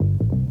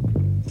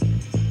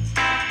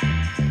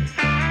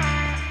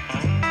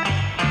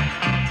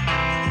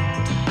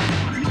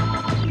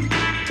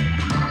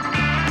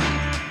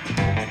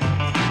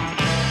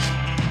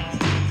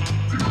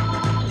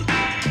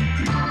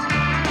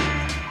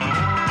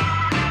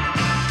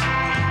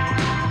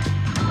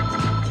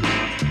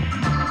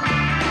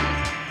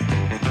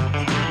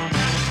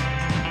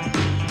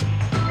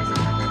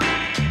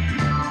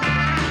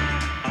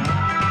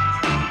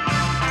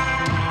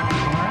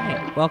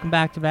Welcome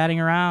back to Batting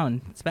Around.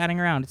 It's Batting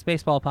Around. It's a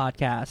baseball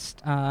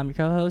podcast. I'm your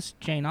co-host,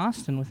 Jane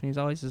Austen. With me, as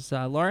always, is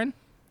Lauren.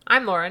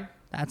 I'm Lauren.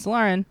 That's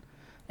Lauren.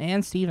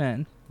 And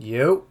Steven.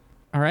 You.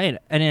 All right.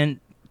 I didn't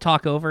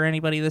talk over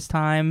anybody this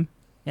time.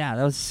 Yeah,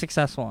 that was a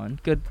successful one.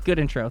 Good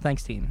intro.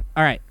 Thanks, team.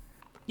 All right.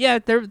 Yeah,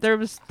 there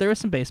was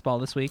some baseball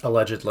this week.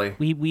 Allegedly.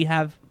 We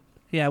have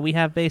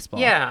baseball.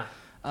 Yeah.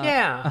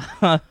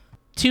 Yeah.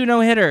 2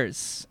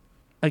 no-hitters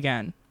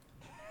again.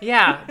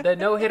 Yeah, the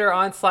no-hitter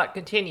onslaught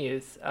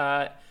continues.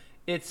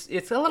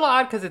 It's a little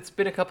odd because it's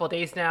been a couple of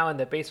days now, and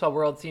the baseball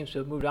world seems to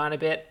have moved on a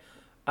bit,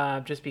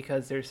 just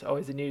because there's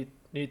always a new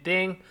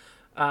thing.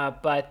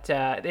 But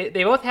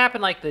they both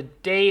happen like the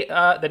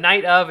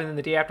night of, and then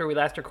the day after we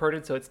last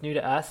recorded, so it's new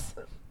to us.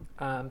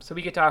 So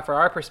we get to offer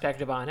our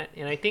perspective on it,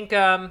 and I think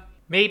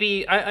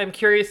maybe I'm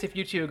curious if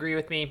you two agree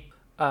with me.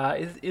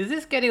 Is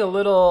this getting a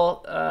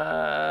little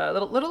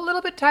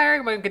bit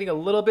tiring? Am I getting a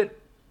little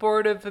bit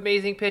bored of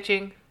amazing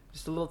pitching?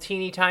 Just a little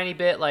teeny tiny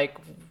bit. Like,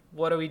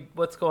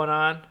 what's going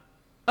on?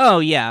 Oh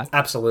yeah,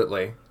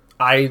 absolutely.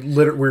 We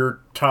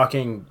were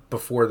talking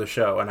before the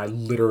show, and I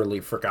literally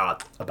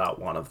forgot about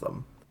one of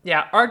them.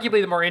 Yeah,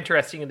 arguably the more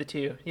interesting of the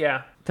two.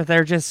 Yeah, that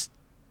they're just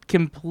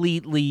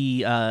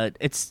completely.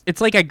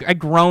 It's like I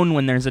groan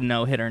when there's a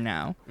no hitter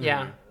now.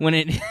 Yeah, when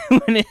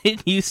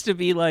it used to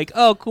be like,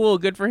 oh cool,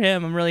 good for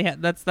him. I'm really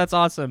that's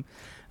awesome,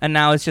 and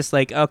now it's just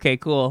like, okay,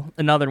 cool,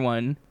 another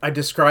one. I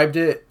described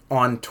it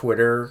on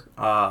Twitter.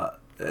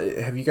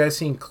 Have you guys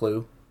seen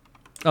Clue?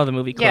 Oh, the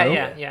movie Clue?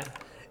 Yeah.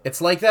 It's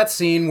like that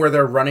scene where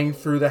they're running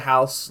through the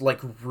house,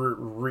 like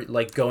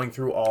like going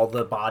through all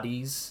the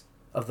bodies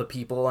of the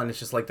people, and it's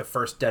just like the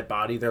first dead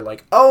body. They're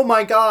like, "Oh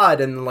my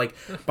god!" And like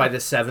by the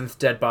 7th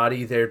dead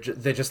body, they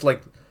just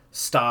like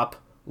stop,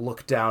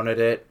 look down at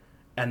it,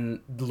 and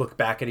look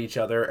back at each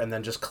other, and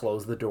then just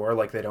close the door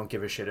like they don't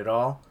give a shit at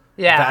all.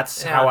 Yeah,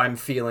 that's how I'm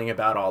feeling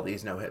about all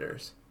these no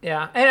hitters.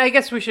 Yeah, and I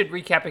guess we should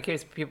recap in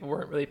case people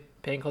weren't really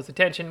paying close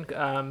attention.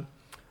 John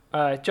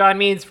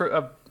Means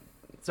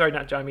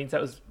not John Means.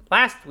 That was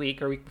last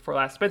week or week before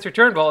last. Spencer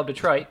Turnbull of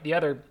Detroit, the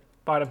other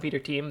bottom feeder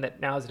team that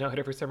now is a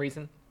no-hitter for some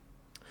reason,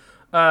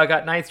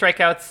 got 9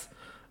 strikeouts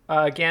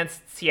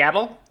against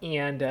Seattle,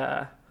 and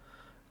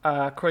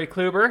Corey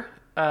Kluber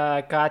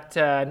got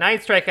 9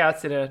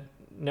 strikeouts in a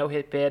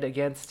no-hit bid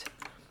against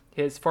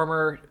his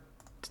former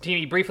team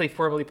he briefly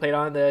formerly played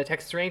on, the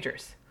Texas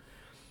Rangers.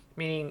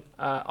 Meaning,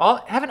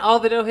 haven't all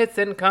the no-hits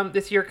then come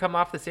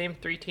off the same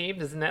 3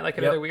 teams? Isn't that like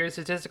another weird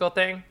statistical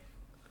thing?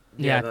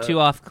 Yeah, 2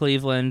 off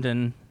Cleveland,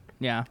 and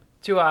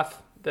 2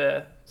 off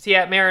the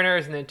Seattle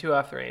Mariners, and then 2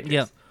 off the Rangers.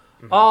 Yep.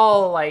 Mm-hmm.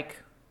 All like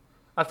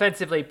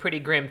offensively pretty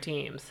grim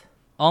teams.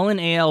 All in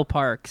AL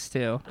parks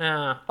too.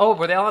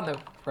 Were they all on the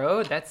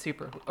road? That's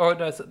super. Oh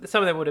no,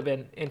 some of them would have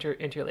been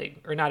interleague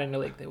or not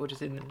interleague. They would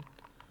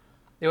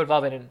have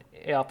all been in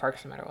AL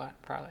parks no matter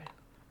what, probably.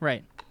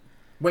 Right.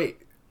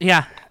 Wait.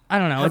 Yeah, I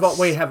don't know.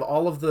 Have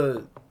all of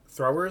the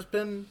throwers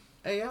been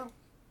AL?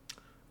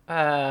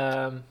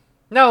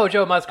 No,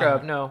 Joe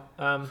Musgrove, no.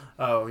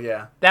 Oh,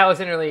 yeah. That was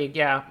interleague,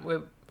 yeah.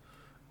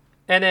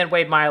 And then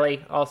Wade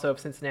Miley, also of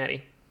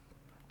Cincinnati.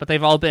 But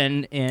they've all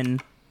been in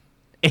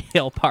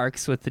AL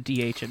parks with the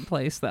DH in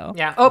place, though.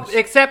 Yeah. Oh,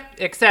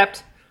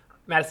 except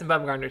Madison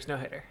Bumgarner's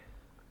no-hitter.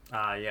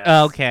 Yes.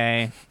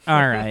 Okay.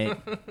 All right.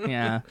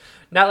 Yeah.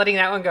 Not letting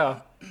that one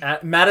go.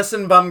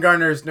 Madison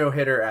Bumgarner's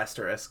no-hitter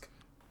asterisk.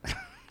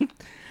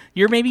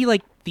 You're maybe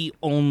like the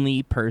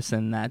only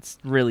person that's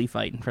really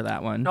fighting for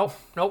that one. Nope.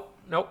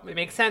 It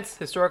makes sense.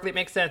 Historically, it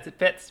makes sense. It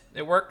fits.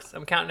 It works.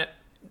 I'm counting it.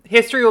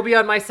 History will be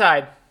on my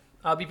side.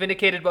 I'll be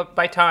vindicated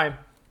by time.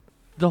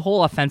 The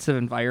whole offensive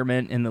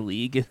environment in the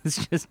league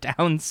is just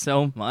down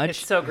so much.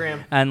 It's so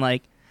grim. And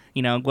like,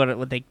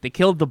 what they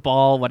killed the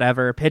ball,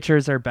 whatever.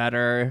 Pitchers are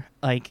better.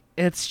 Like,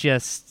 it's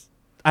just,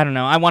 I don't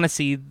know. I want to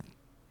see,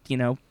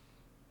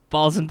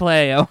 balls in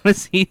play. I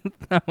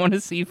want to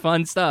see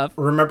fun stuff.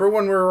 Remember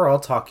when we were all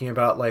talking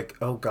about like,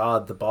 oh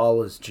god, the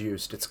ball is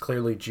juiced. It's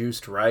clearly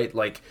juiced, right?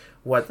 Like,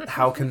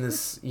 how can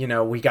this,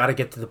 we got to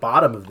get to the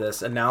bottom of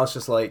this. And now it's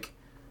just like,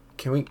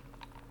 can we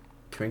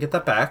get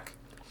that back?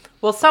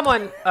 Well,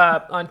 someone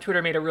on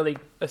Twitter made a really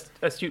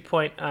astute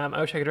point. I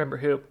wish I could remember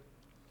who.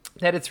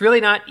 That it's really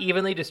not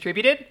evenly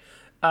distributed.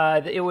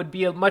 It would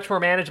be much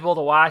more manageable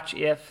to watch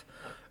if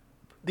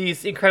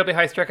these incredibly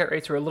high strikeout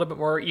rates were a little bit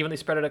more evenly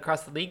spread out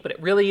across the league. But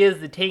it really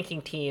is the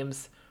tanking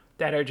teams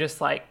that are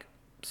just like,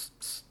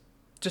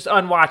 just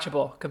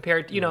unwatchable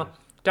compared to,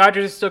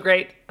 Dodgers are still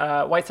great.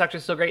 White Sox are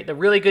still great. The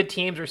really good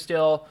teams are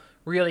still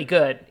really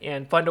good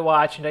and fun to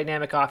watch and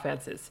dynamic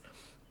offenses.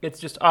 It's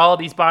just all of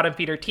these bottom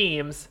feeder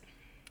teams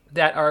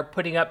that are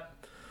putting up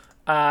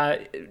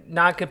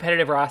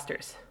non-competitive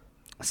rosters.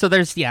 So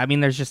there's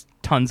just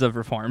tons of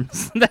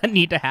reforms that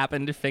need to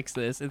happen to fix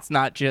this. It's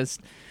not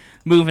just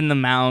moving the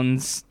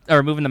mound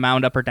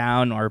up or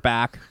down or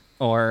back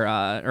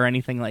or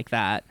anything like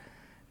that.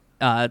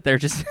 They're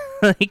just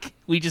like,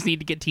 we just need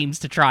to get teams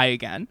to try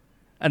again.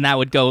 And that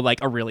would go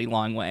like a really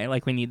long way.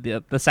 Like we need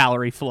the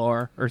salary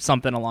floor or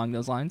something along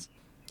those lines.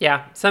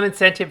 Yeah, some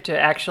incentive to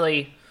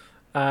actually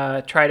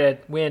try to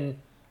win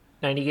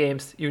 90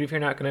 games, even if you're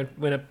not going to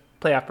win a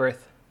playoff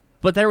berth.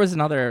 But there was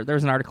an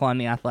article on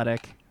The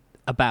Athletic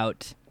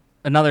about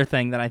another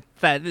thing that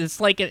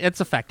it's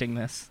affecting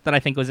this, that I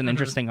think was an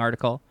interesting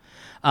article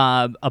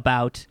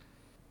about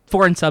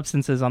foreign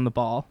substances on the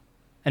ball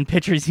and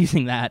pitchers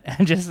using that.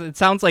 And it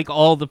sounds like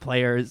all the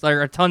players,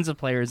 there are tons of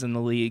players in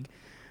the league,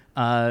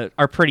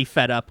 are pretty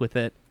fed up with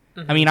it.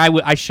 I mean,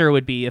 I sure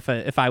would be if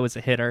I was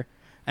a hitter,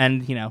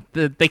 and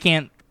they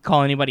can't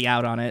call anybody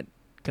out on it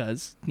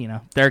because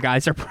their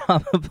guys are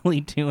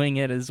probably doing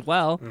it as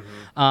well.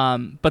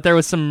 But there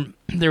was some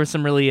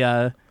really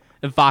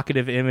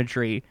evocative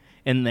imagery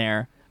in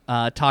there,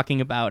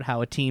 talking about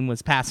how a team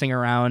was passing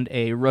around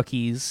a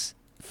rookie's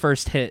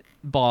first hit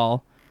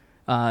ball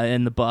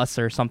in the bus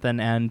or something,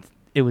 and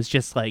it was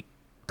just like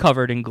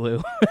covered in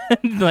glue.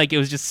 Like it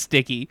was just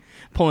sticky,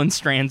 pulling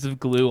strands of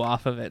glue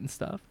off of it and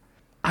stuff.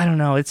 I don't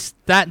know.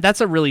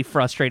 That's a really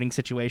frustrating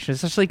situation,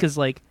 especially because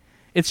like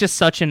it's just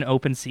such an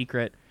open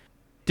secret.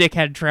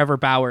 Dickhead Trevor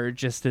Bauer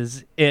just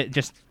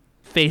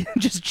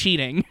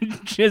cheating,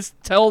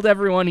 just told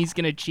everyone he's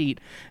gonna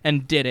cheat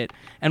and did it,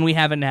 and we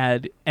haven't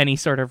had any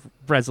sort of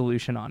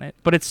resolution on it.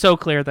 But it's so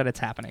clear that it's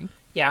happening.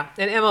 Yeah,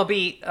 and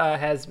MLB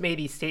has made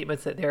these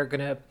statements that they're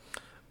gonna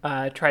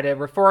try to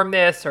reform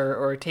this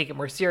or take it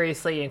more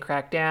seriously and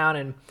crack down.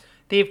 And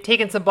they've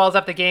taken some balls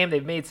off the game.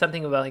 They've made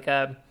something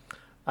about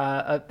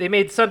they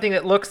made something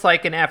that looks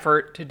like an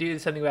effort to do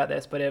something about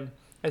this. But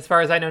as far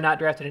as I know, not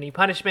drafted any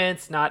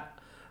punishments, not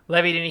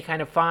levied any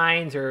kind of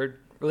fines or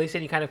released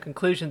any kind of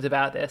conclusions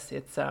about this.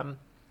 It's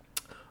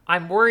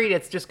I'm worried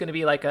it's just going to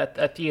be like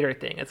a theater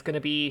thing. It's going to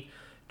be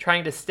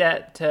trying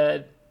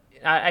to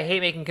I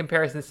hate making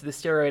comparisons to the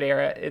steroid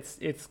era.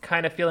 It's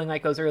kind of feeling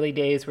like those early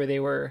days where they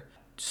were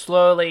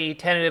slowly,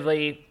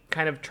 tentatively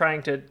kind of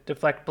trying to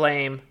deflect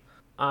blame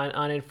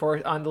on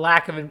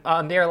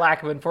their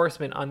lack of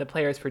enforcement on the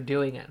players for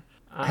doing it.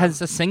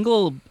 Has a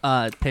single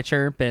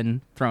pitcher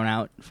been thrown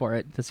out for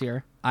it this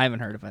year? I haven't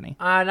heard of any.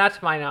 Not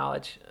to my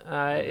knowledge.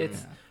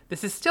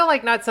 This is still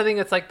like not something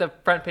that's like the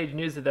front page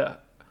news of the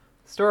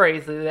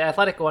stories. The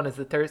Athletic one is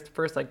the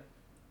first like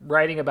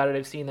writing about it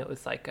I've seen that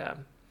was like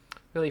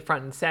really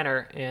front and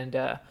center. And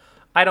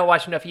I don't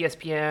watch enough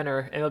ESPN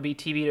or MLB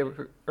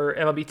TV or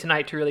MLB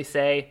Tonight to really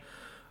say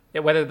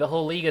whether the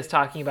whole league is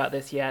talking about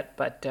this yet.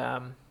 But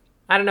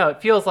I don't know.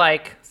 It feels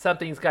like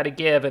something's got to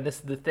give, and this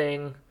is the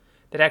thing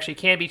that actually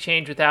can be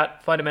changed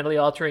without fundamentally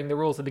altering the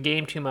rules of the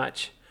game too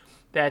much.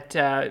 That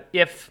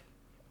if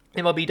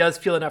MLB does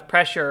feel enough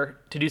pressure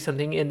to do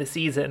something in the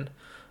season,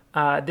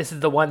 this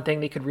is the one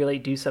thing they could really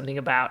do something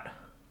about.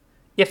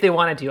 If they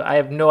wanted to. I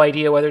have no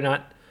idea whether or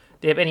not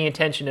they have any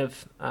intention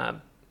of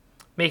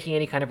making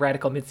any kind of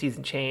radical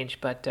midseason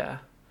change, but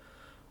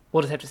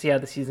we'll just have to see how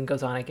the season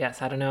goes on, I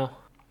guess. I don't know.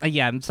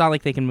 Yeah, it's not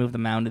like they can move the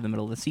mound in the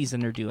middle of the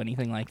season or do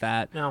anything like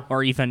that. No.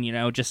 Or even,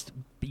 just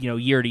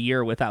year to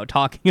year without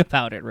talking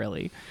about it,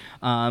 really.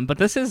 But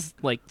this is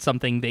like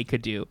something they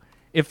could do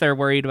if they're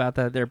worried about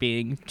there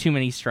being too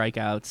many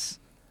strikeouts,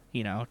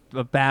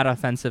 a bad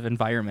offensive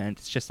environment.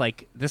 It's just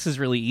like, this is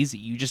really easy.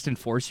 You just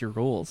enforce your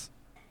rules.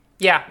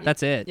 Yeah.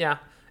 That's it. Yeah.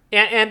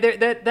 And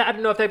I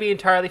don't know if that'd be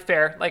entirely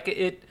fair. Like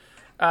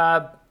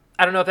I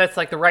don't know if that's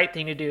like the right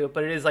thing to do,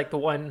 but it is like the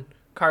one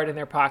card in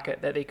their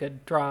pocket that they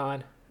could draw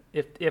on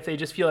if they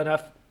just feel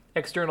enough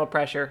external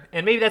pressure.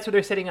 And maybe that's what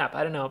they're setting up.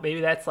 I don't know. Maybe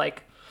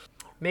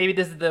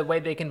this is the way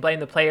they can blame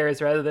the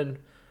players rather than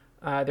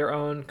their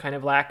own kind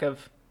of lack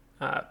of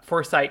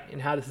foresight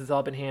in how this has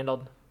all been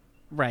handled.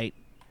 Right.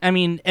 I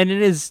mean, and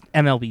it is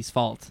MLB's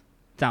fault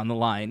down the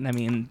line. I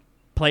mean,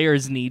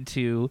 players need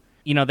to,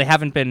 they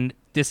haven't been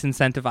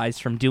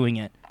disincentivized from doing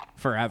it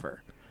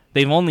forever.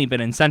 They've only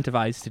been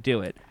incentivized to do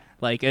it.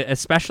 Like,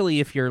 especially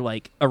if you're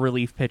like a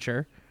relief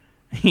pitcher,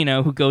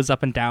 who goes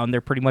up and down.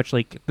 They're pretty much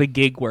like the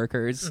gig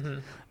workers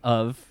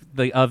of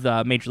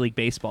the Major League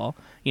Baseball.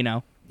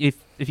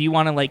 If you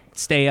want to like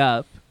stay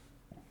up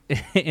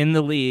in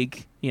the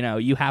league,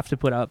 you have to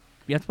put up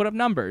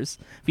numbers.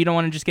 If you don't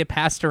want to just get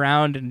passed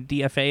around and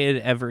DFA'd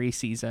every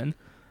season,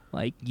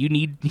 like you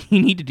need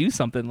to do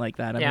something like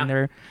that. I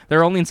mean,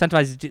 they're only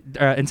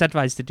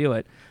incentivized to do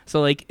it.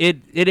 So like it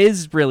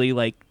is really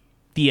like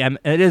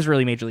it is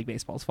really Major League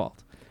Baseball's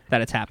fault that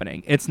it's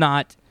happening. It's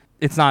not.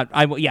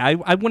 I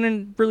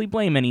wouldn't really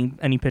blame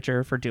any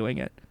pitcher for doing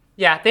it.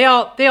 Yeah, they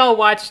all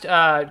watched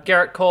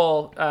Garrett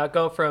Cole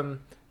go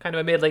from kind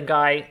of a middling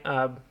guy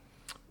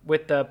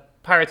with the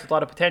Pirates with a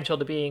lot of potential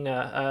to being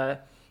a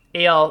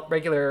AL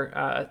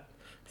regular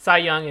Cy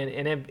Young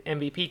and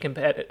MVP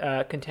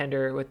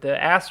contender with the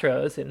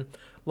Astros. And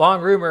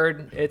long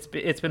rumored,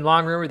 it's been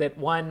long rumored that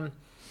one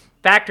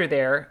factor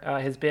there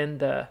has been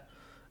the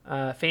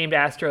famed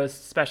Astros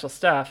special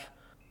stuff.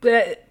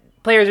 But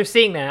players are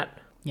seeing that.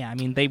 Yeah, I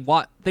mean, they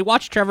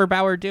watched Trevor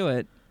Bauer do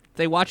it.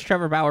 They watched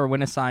Trevor Bauer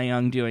win a Cy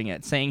Young doing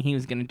it, saying he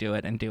was going to do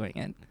it and doing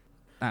it.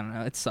 I don't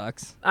know. It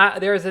sucks.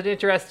 There's an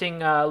interesting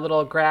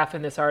little graph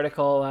in this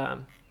article.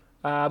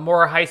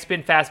 More high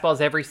spin fastballs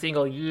every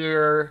single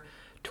year.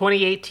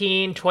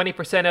 2018,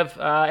 20% of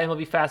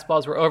MLB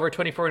fastballs were over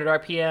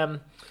 2,400 RPM.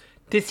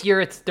 This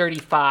year it's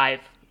 35.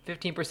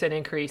 15%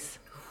 increase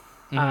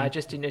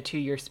just in a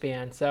 2-year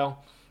span. So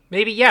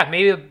maybe a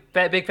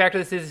big factor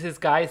of this is his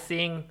guys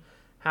seeing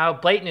how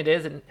blatant it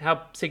is and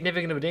how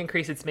significant of an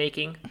increase it's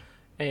making,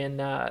 and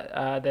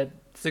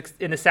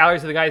in the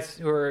salaries of the guys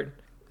who are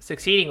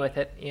succeeding with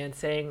it, and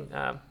saying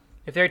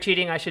if they're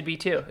cheating, I should be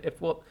too.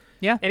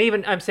 And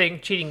even I'm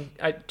saying cheating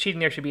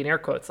there should be in air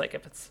quotes. Like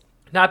if it's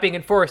not being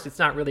enforced, it's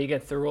not really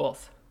against the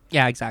rules.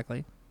 Yeah,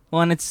 exactly.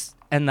 Well, and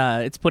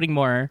it's putting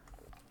more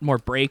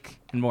break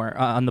and more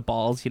on the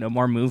balls,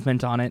 more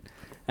movement on it.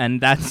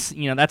 And that's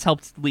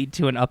helped lead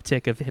to an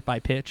uptick of hit by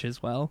pitch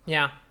as well.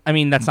 Yeah. I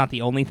mean, that's not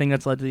the only thing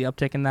that's led to the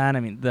uptick in that. I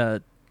mean,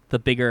 the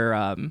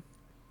bigger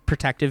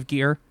protective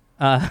gear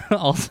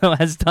also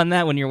has done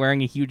that. When you're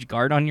wearing a huge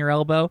guard on your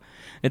elbow,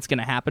 it's going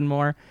to happen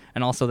more.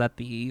 And also that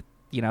the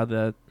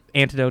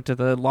antidote to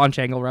the launch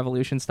angle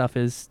revolution stuff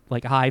is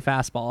like a high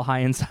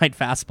inside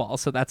fastball.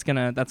 So that's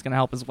gonna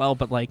help as well.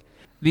 But like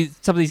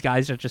some of these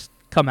guys that just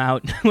come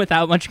out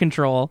without much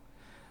control,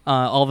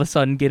 all of a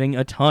sudden getting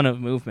a ton of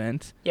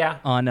movement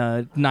on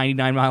a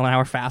 99 mile an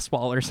hour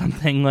fastball or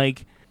something,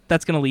 like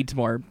that's going to lead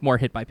to more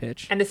hit by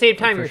pitch. And at the same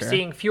time, you're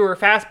seeing fewer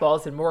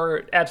fastballs and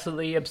more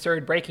absolutely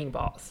absurd breaking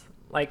balls.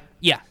 Like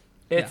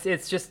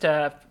it's just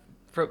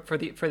for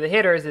the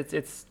hitters,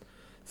 it's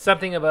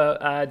something of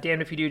a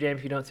damned if you do, damned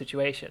if you don't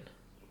situation.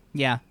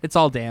 Yeah, it's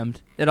all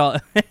damned.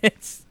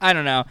 It's I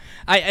don't know.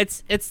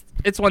 It's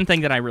one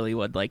thing that I really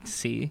would like to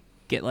see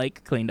get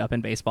like cleaned up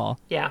in baseball.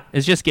 Yeah,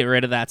 is just get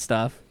rid of that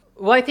stuff.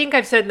 Well, I think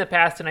I've said in the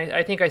past, and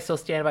I think I still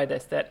stand by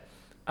this, that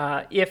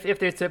I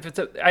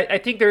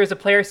think there is a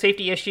player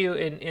safety issue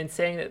in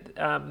saying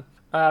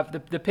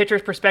that the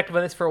pitcher's perspective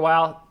on this for a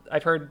while,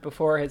 I've heard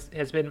before,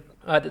 has been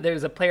that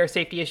there's a player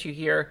safety issue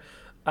here.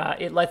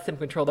 It lets them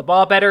control the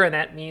ball better, and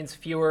that means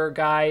fewer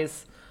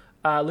guys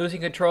losing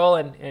control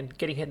and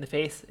getting hit in the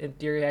face, in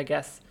theory, I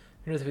guess.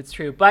 Who knows if it's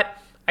true. But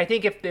I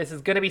think if this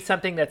is going to be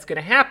something that's going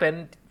to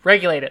happen,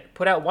 regulate it.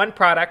 Put out one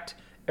product.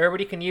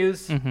 Everybody can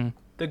use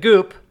the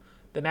goop,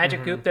 the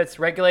magic goop that's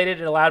regulated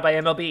and allowed by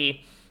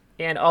MLB,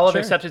 and all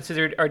other substances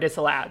are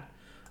disallowed.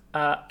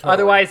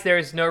 Otherwise,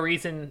 there's no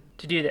reason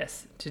to do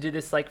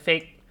this like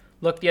fake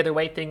look the other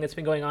way thing that's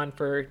been going on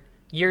for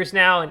years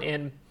now,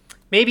 and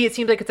maybe it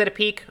seems like it's at a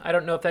peak. I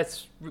don't know if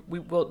that's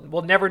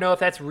we'll never know if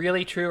that's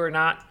really true or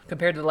not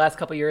compared to the last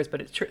couple of years,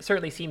 but it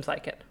certainly seems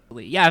like it.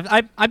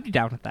 Yeah, I'd be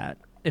down with that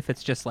if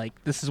it's just like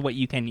this is what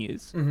you can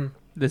use.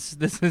 This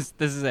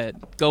is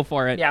it. Go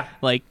for it. Yeah.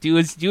 Like do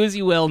as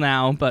you will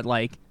now, but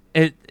like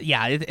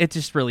it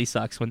just really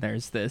sucks when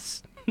there's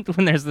this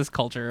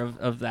culture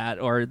of that,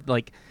 or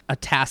like a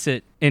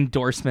tacit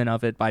endorsement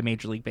of it by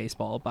Major League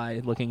Baseball by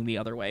looking the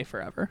other way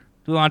forever.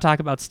 Do we want to talk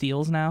about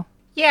steals now?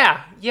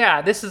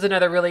 Yeah. This is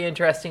another really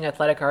interesting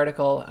Athletic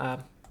article.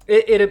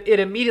 It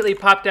immediately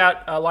popped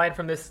out. A line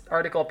from this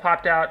article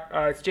popped out.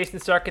 It's Jason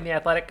Stark in the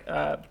Athletic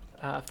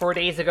 4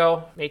 days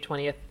ago, May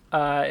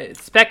 20th,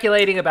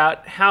 speculating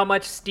about how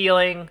much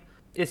stealing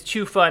is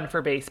too fun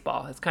for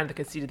baseball. It's kind of the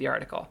conceit of the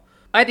article.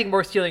 I think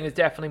more stealing is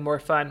definitely more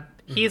fun.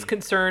 He's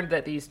concerned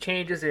that these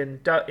changes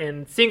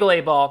in single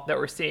A ball that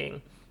we're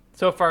seeing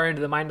so far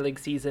into the minor league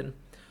season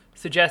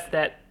suggest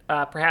that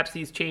perhaps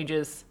these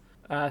changes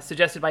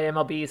suggested by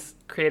MLB's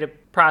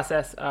creative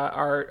process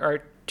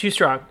are too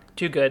strong,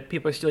 too good.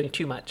 People are stealing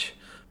too much.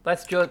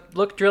 Let's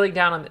drilling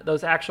down on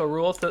those actual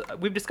rules. So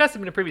we've discussed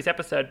them in a previous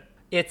episode.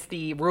 It's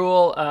the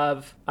rule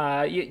of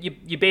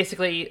you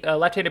basically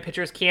left-handed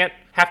pitchers can't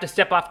have to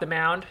step off the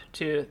mound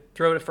to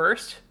throw to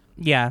first.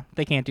 Yeah,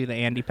 they can't do the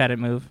Andy Pettitte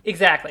move.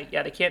 Exactly.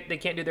 Yeah, they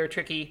can't do their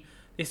tricky.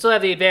 They still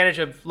have the advantage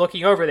of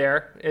looking over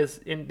there is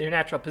in their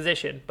natural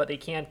position, but they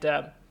can't.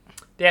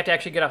 They have to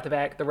actually get off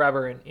the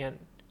rubber and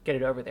get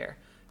it over there.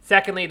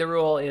 Secondly, the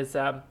rule is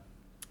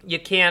you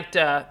can't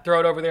throw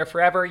it over there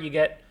forever. You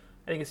get,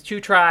 I think it's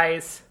 2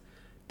 tries.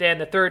 Then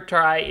the third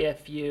try,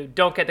 if you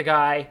don't get the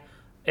guy,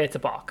 it's a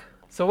balk.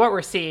 So what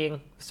we're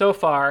seeing so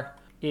far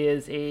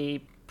is a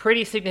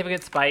pretty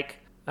significant spike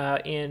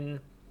in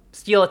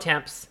steal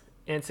attempts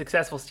and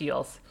successful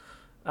steals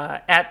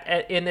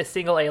in this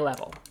single A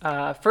level.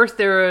 First,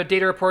 there are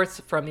data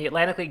reports from the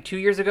Atlantic League 2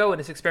 years ago when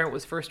this experiment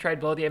was first tried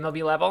below the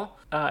MLB level.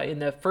 In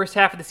the first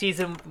half of the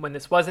season, when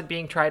this wasn't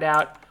being tried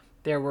out,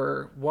 there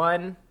were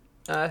 1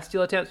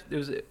 steal attempt. There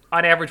was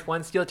on average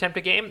 1 steal attempt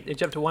a game. It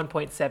jumped to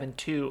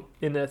 1.72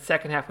 in the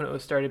second half when it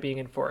was started being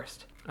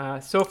enforced.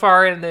 So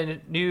far in the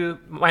new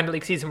minor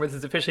league season where this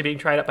is officially being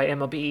tried out by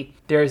MLB,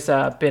 there's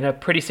been a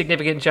pretty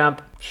significant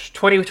jump.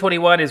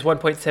 2021 is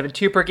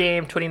 1.72 per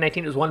game.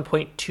 2019 is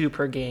 1.2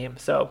 per game.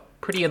 So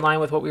pretty in line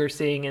with what we were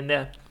seeing in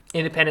the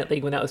independent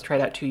league when that was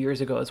tried out 2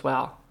 years ago as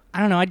well. I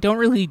don't know.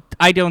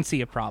 I don't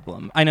see a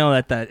problem. I know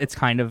that it's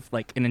kind of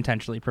like an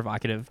intentionally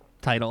provocative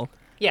title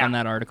on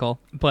that article,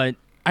 but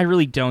I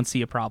really don't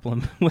see a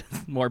problem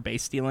with more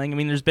base stealing. I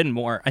mean, there's been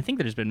more. I think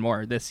there's been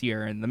more this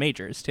year in the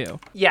majors too.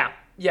 Yeah.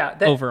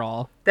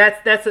 Overall,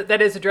 that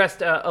is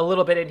addressed a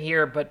little bit in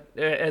here, but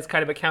as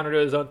kind of a counter to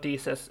his own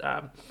thesis,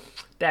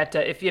 that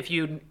if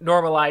you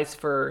normalize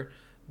for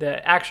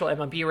the actual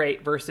MLB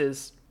rate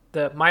versus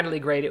the minor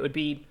league rate, it would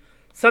be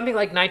something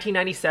like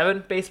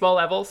 1997 baseball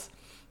levels.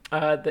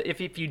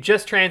 If you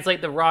just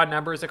translate the raw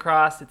numbers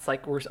across, it's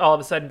like we're all of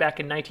a sudden back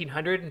in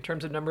 1900 in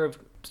terms of number of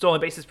stolen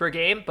bases per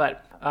game.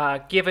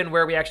 But given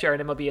where we actually are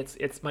in MLB,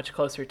 it's much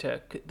closer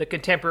to the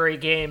contemporary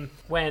game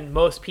when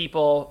most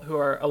people who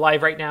are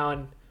alive right now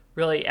and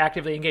really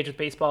actively engaged with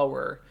baseball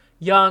were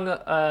young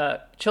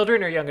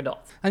children or young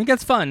adults. I think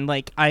that's fun.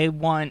 Like, I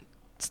want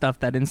stuff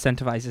that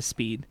incentivizes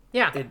speed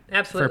Yeah,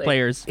 absolutely. for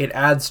players. It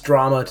adds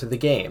drama to the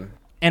game.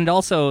 And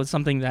also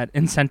something that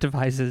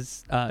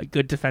incentivizes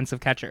good defensive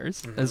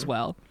catchers as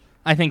well.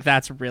 I think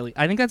that's great.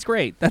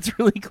 That's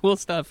really cool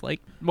stuff.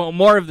 Like, well,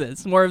 more of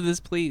this,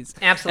 please.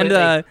 Absolutely.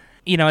 And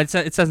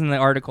it says in the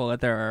article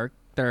that there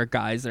are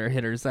guys that are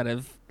hitters that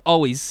have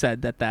always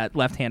said that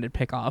left-handed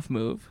pickoff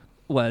move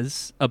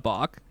was a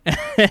balk,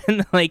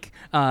 and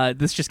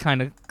this just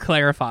kind of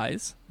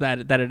clarifies that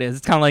it is.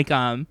 It's kind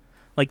of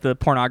like the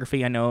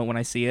pornography. I know it when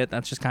I see it.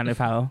 That's just kind of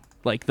how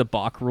like the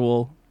balk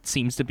rule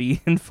seems to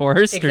be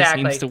enforced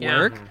Exactly, or seems to yeah.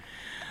 work.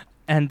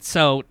 And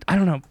so I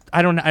don't know.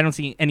 I don't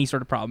see any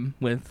sort of problem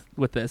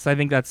with this. I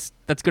think that's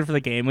good for the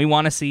game. We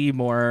want to see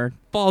more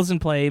balls in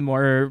play,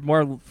 more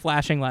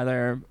flashing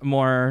leather,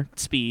 more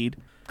speed.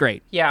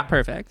 Great. Yeah.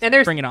 Perfect. And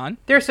bring it on.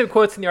 There's some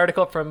quotes in the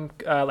article from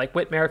like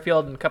Whit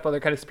Merrifield and a couple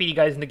other kind of speedy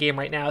guys in the game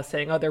right now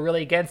saying, oh, they're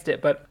really against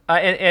it. But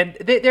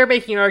they're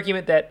making an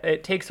argument that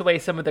it takes away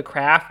some of the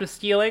craft of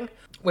stealing,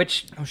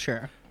 which, Oh,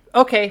 sure.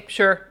 okay,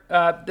 sure.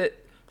 The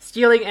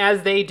stealing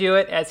as they do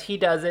it, as he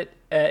does it,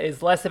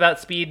 is less about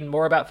speed and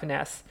more about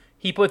finesse.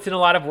 He puts in a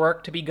lot of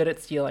work to be good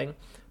at stealing.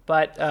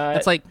 But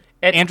It's like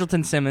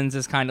Andrelton Simmons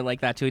is kind of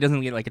like that too. He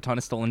doesn't get like a ton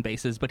of stolen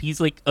bases, but he's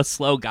like a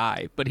slow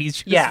guy. But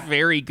he's just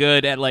very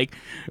good at like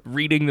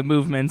reading the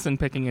movements and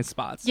picking his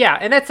spots. Yeah,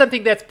 and that's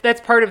something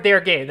that's part of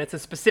their game. That's a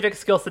specific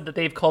skill set that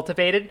they've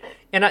cultivated,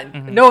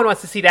 and no one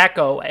wants to see that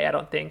go away. I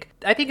don't think.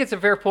 I think it's a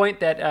fair point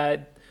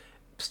that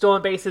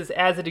stolen bases,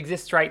 as it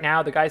exists right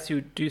now, the guys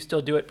who do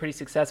still do it pretty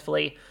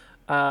successfully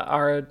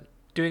are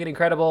doing an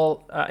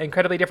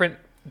incredibly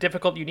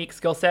difficult, unique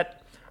skill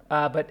set.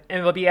 But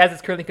MLB, as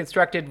it's currently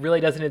constructed, really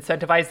doesn't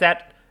incentivize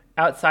that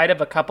outside of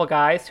a couple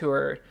guys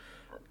who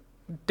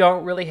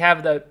don't really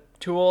have the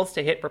tools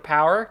to hit for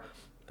power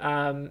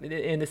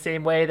in the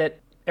same way that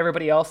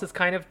everybody else is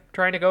kind of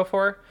trying to go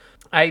for.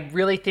 I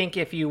really think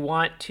if you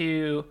want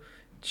to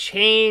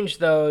change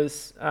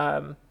those,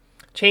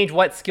 change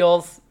what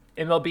skills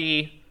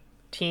MLB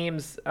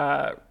teams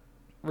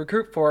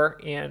recruit for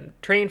and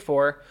train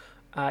for,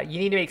 you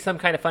need to make some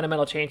kind of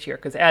fundamental change here,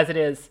 because as it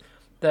is,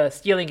 the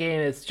stealing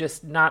game is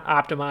just not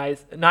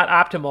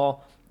optimal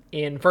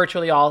in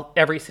virtually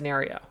every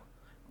scenario.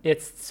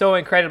 It's so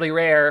incredibly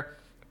rare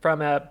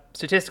from a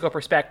statistical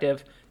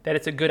perspective that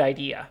it's a good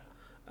idea.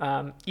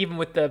 Even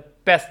with the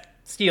best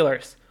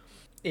stealers,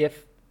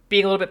 if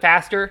being a little bit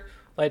faster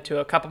led to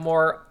a couple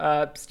more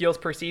steals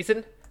per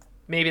season,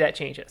 maybe that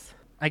changes.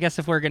 I guess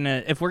if we're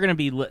gonna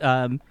be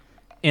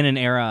in an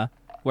era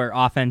where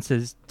offense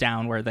is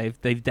down, where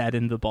they've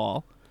deadened the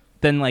ball,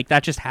 then like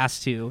that just has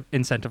to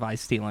incentivize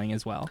stealing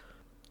as well.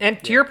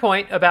 And to your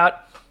point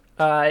about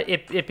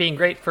it being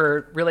great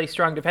for really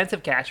strong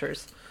defensive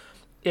catchers,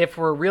 if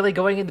we're really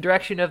going in the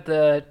direction of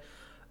the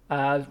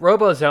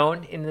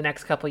robo-zone in the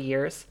next couple of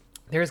years,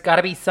 there's got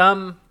to be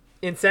some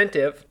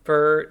incentive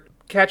for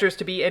catchers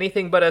to be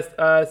anything but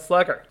a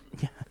slugger.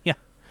 Yeah.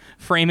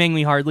 Framing,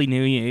 we hardly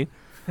knew you.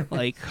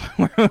 Like,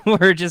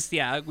 we're just,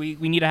 we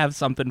need to have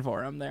something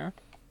for them there.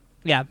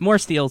 Yeah, more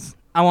steals.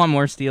 I want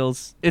more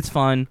steals. It's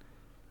fun.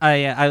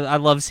 I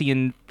love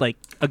seeing like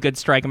a good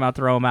strike him out,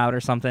 throw him out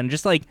or something.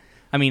 Just like,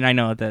 I mean, I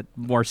know that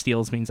more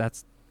steals means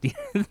that's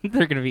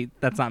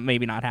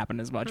maybe not happen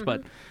as much,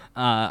 but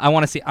I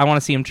want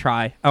to see him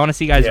try. I want to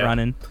see guys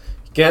running.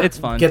 It's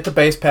fun. Get the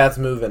base paths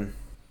moving.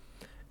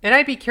 And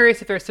I'd be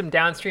curious if there's some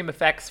downstream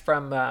effects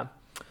from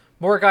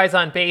more guys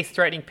on base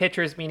threatening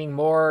pitchers, meaning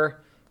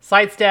more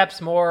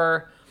sidesteps,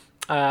 more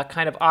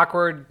kind of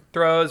awkward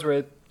throws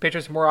where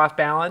pitchers are more off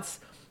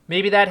balance.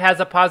 Maybe that has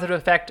a positive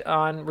effect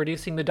on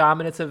reducing the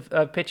dominance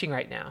of pitching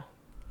right now.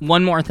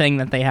 One more thing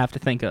that they have to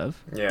think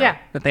of. Yeah.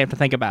 That they have to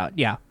think about.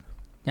 Yeah.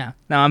 No,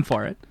 I'm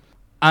for it.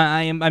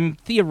 I'm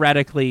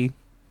theoretically,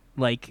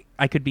 like,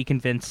 I could be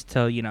convinced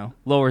to,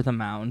 lower the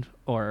mound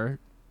or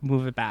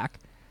move it back.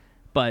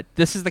 But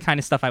this is the kind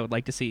of stuff I would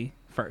like to see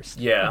first.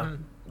 Yeah.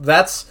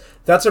 That's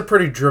a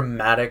pretty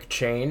dramatic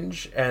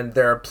change, and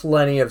there are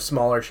plenty of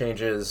smaller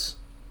changes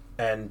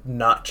and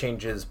not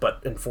changes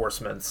but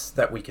enforcements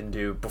that we can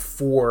do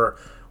before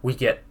we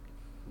get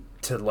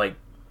to like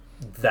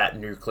that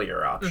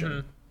nuclear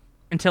option.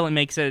 Until it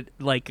makes it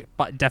like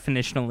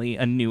definitionally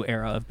a new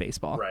era of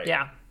baseball. Right.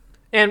 Yeah.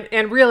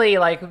 And really,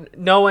 like,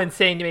 no one's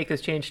saying to make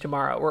this change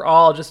tomorrow. We're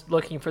all just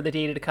looking for the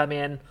data to come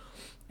in,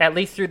 at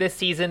least through this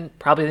season,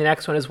 probably the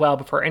next one as well,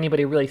 before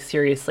anybody really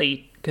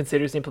seriously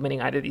considers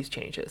implementing either of these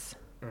changes.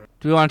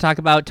 Do we want to talk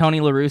about Tony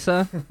La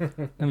Russa?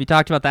 Have you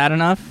talked about that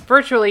enough?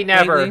 Virtually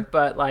never, lately?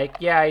 but like,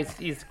 yeah,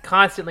 he's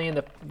constantly in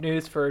the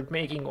news for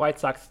making White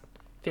Sox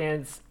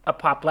fans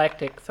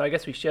apoplectic, so I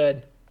guess we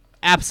should.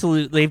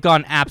 they've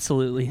gone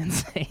absolutely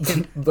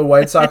insane. The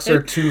White Sox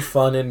are too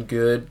fun and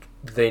good.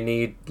 They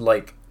need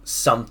like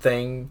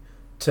something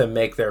to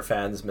make their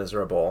fans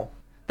miserable.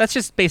 That's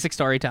just basic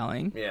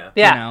storytelling. Yeah.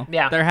 Yeah,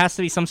 yeah. There has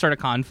to be some sort of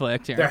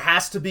conflict here. There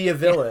has to be a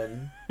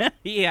villain.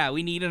 Yeah,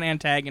 we need an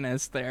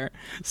antagonist there.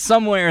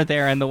 Somewhere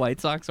there in the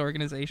White Sox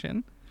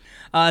organization.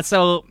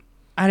 So,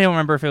 I don't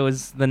remember if it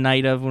was the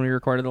night of when we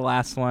recorded the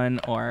last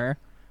one or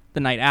the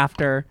night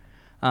after.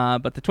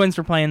 But the Twins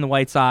were playing the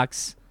White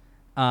Sox.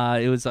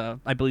 It was,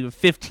 I believe, a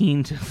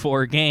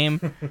 15-4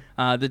 game.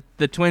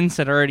 The Twins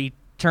had already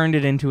turned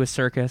it into a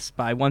circus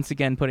by once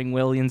again putting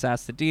Willians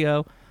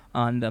Astudillo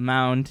on the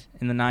mound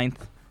in the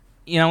ninth.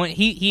 You know,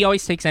 he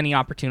always takes any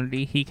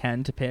opportunity he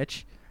can to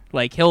pitch.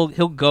 Like, he'll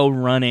go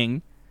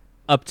running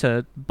up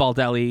to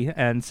Baldelli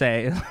and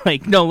say,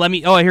 like, no, let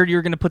me, I heard you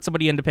were going to put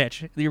somebody in to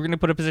pitch. You were going to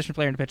put a position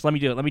player in to pitch. Let me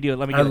do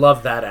it. I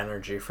love that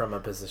energy from a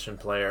position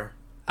player.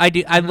 I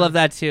do. I love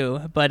that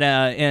too. But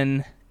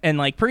in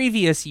like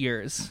previous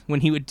years,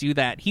 when he would do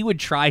that, he would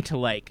try to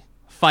like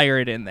fire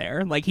it in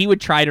there. Like he would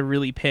try to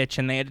really pitch,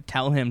 and they had to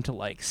tell him to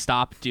like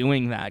stop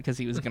doing that because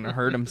he was going to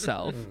hurt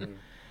himself.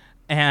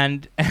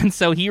 And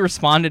so he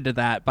responded to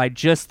that by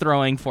just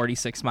throwing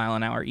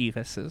 46-mile-an-hour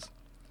eephus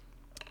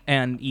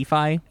and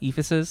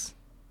eephises.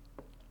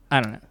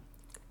 I don't know.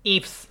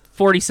 Eephs.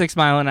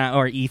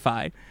 46-mile-an-hour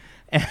eephi.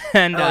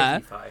 And I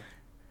like Efi.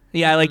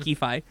 yeah, I like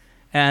eephi.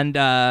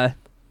 And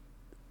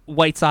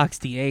White Sox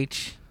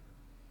DH,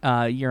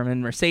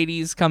 Yerman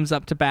Mercedes comes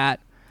up to bat.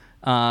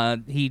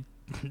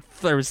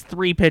 There was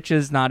 3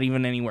 pitches, not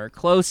even anywhere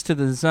close to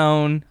the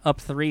zone,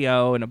 up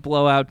 3-0 in a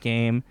blowout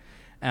game.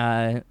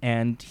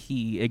 And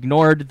he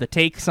ignored the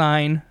take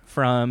sign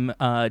from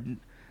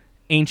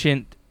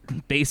ancient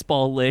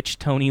baseball lich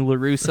Tony La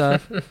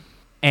Russa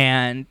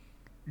and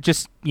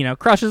just,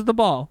 crushes the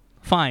ball.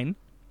 Fine.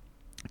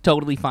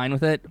 Totally fine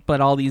with it. But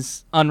all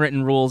these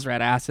unwritten rules are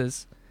at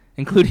asses,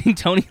 including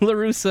Tony La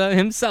Russa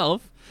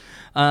himself,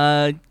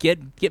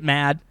 get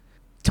mad.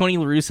 Tony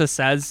La Russa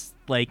says,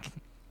 like,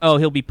 oh,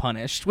 he'll be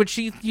punished, which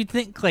you'd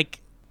think, like,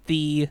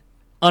 the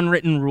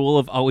unwritten rule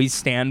of always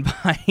stand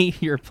by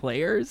your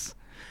players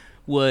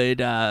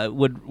would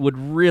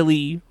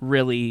really,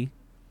 really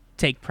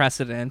take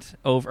precedent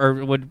over,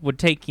 or would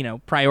take,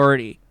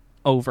 priority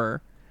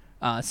over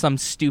some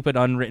stupid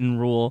unwritten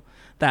rule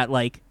that,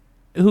 like,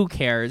 who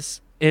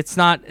cares? It's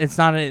not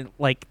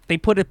like they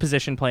put a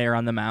position player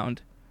on the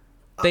mound.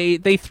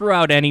 They threw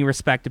out any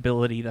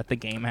respectability that the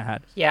game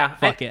had. Yeah.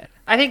 Fuck it.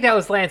 I think that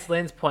was Lance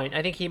Lynn's point.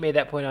 I think he made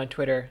that point on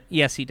Twitter.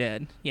 Yes, he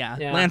did. Yeah.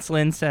 Yeah. Lance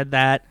Lynn said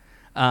that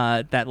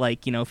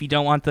like, if you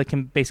don't want the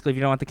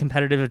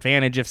competitive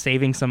advantage of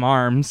saving some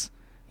arms,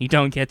 you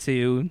don't get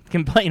to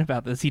complain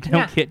about this. You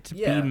don't get to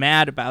be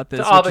mad about this,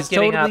 which is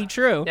totally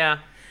true. Yeah.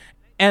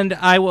 And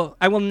I will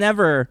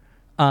never,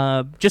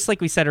 just like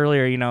we said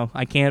earlier,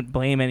 I can't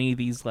blame any of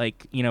these,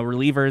 like,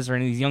 relievers or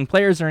any of these young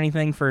players or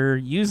anything for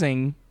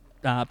using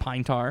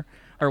pine tar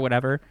or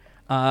whatever.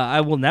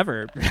 I will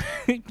never,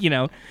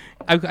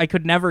 I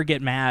could never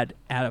get mad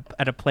at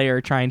a player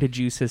trying to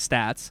juice his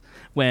stats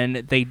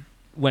when they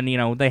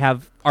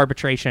have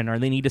arbitration or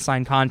they need to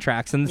sign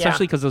contracts, and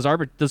especially because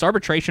those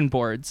arbitration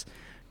boards,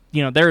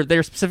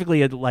 they're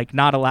specifically like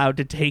not allowed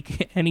to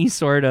take any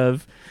sort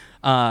of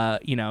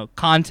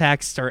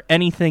context or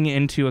anything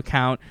into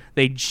account.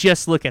 They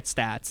just look at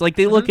stats. Like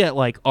they look at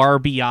like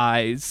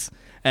RBIs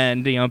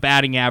and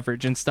batting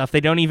average and stuff.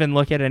 They don't even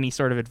look at any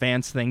sort of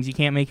advanced things. You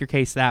can't make your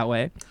case that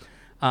way.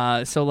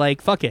 So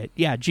like fuck it.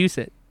 Yeah, juice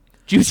it.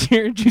 Juice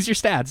your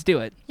stats. Do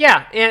it.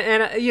 Yeah,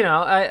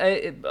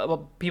 and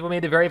people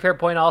made the very fair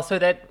point also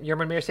that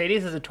Yerman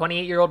Mercedes is a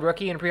 28-year-old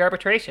rookie in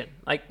pre-arbitration.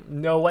 Like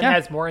no one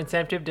has more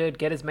incentive to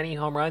get as many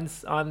home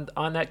runs on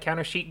that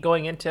counter sheet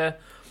going into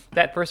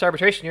that first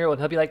arbitration year when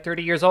he'll be like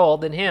 30 years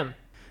old than him.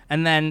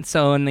 And then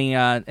so in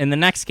the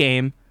next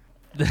game,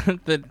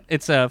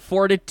 it's a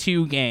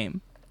 4-2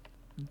 game.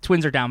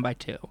 Twins are down by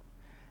 2,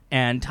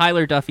 and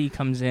Tyler Duffy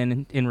comes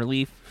in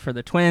relief for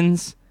the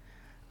Twins,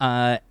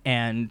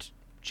 and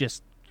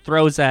just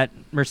throws at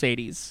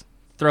Mercedes,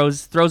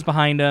 throws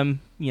behind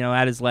him,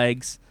 at his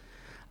legs,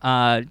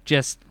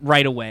 just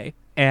right away.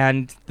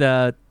 And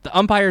the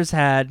umpires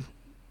they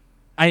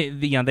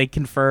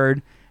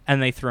conferred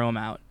and they threw him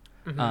out.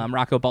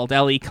 Rocco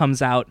Baldelli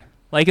comes out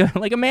like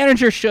a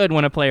manager should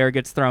when a player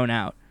gets thrown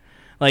out.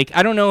 Like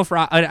I don't know if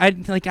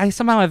I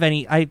somehow have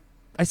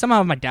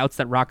my doubts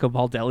that Rocco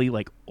Baldelli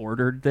like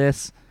ordered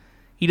this.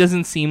 He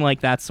doesn't seem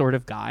like that sort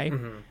of guy,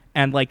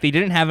 and like they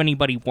didn't have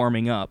anybody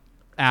warming up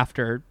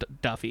after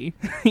Duffy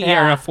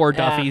or for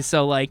Duffy.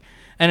 So like,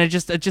 and it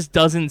just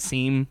doesn't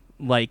seem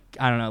like,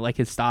 I don't know, like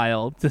his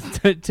style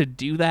to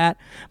do that.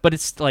 But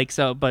it's like,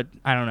 so, but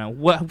I don't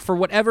know for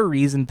whatever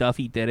reason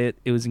Duffy did it.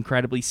 It was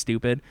incredibly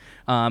stupid.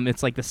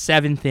 It's like the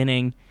 7th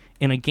inning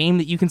in a game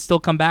that you can still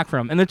come back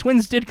from, and the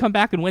Twins did come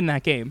back and win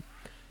that game.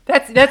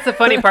 That's the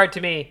funny part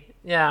to me.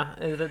 Yeah,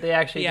 is that they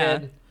actually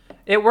did.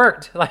 It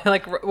worked.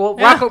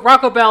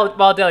 Rocco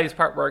Baldelli's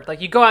part worked.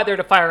 Like, you go out there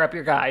to fire up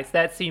your guys.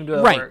 That seemed to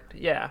have worked.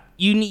 Yeah.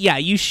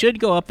 You should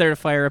go up there to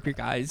fire up your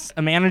guys.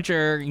 A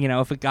manager,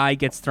 if a guy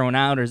gets thrown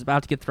out or is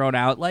about to get thrown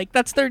out, like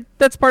that's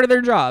part of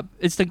their job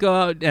is to go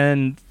out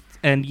and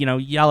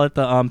yell at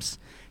the umps,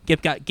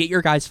 get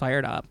your guys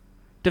fired up,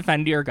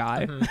 defend your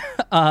guy.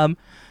 Mm-hmm.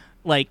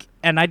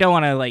 And I don't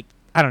want to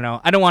I don't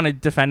know. I don't want to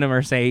defend him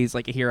or say he's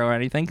like a hero or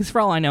anything, because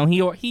for all I know,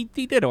 he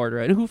did order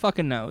it. Who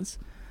fucking knows?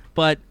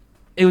 But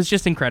it was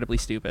just incredibly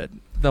stupid,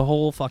 the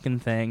whole fucking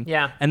thing.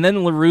 Yeah. And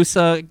then La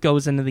Russa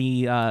goes into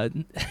the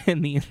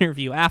in the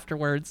interview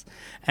afterwards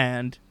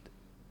and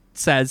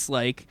says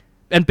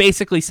and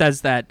basically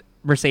says that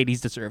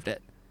Mercedes deserved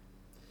it.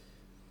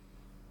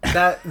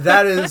 That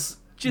is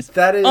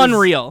that is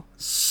unreal.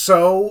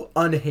 So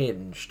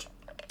unhinged.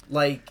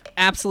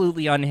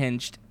 Absolutely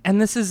unhinged. And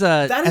this is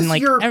that is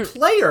your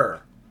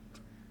player.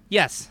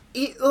 Yes.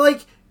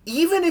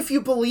 Even if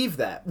you believe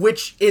that,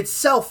 which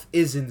itself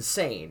is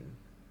insane,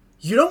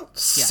 you don't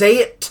say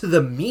it to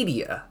the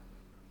media.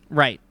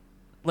 Right.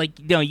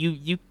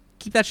 You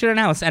keep that shit in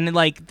house. And the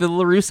La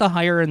Russa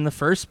hire in the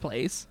first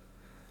place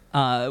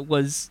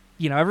was,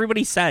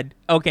 everybody said,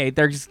 okay,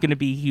 there's going to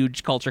be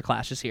huge culture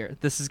clashes here.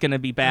 This is going to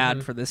be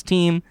bad for this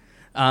team.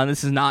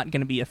 This is not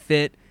going to be a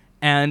fit.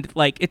 And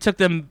it took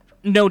them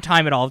no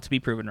time at all to be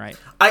proven right.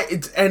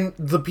 And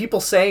the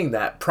people saying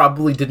that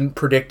probably didn't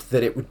predict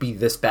that it would be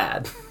this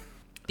bad.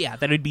 Yeah,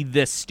 that it would be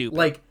this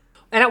stupid.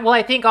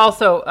 I think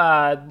also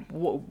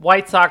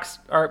White Sox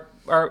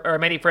are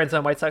many friends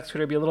on White Sox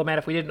Twitter would be a little mad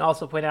if we didn't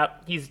also point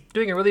out he's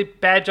doing a really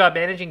bad job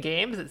managing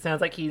games. It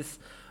sounds like he's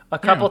a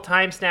couple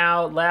times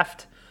now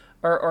left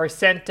or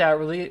sent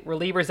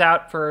relievers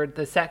out for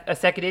a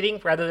second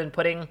inning rather than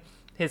putting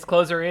his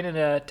closer in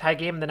a tie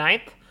game in the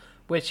ninth,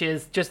 which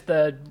is just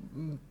the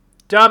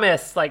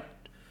dumbest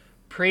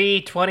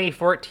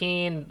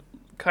pre-2014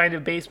 kind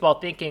of baseball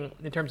thinking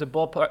in terms of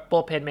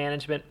bullpen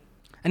management.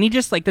 And he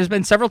just there's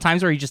been several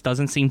times where he just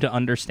doesn't seem to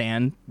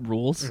understand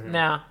rules.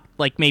 No.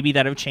 Maybe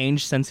that have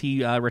changed since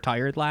he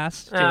retired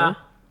last too.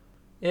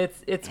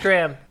 It's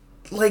grim.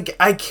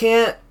 I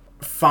can't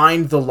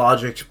find the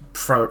logic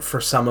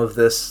for some of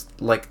this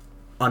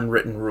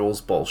unwritten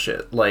rules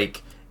bullshit.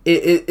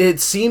 It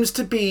seems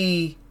to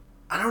be,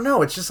 I don't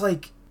know, it's just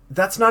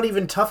that's not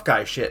even tough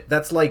guy shit.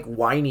 That's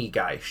whiny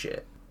guy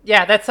shit.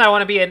 Yeah, that's I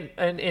want to be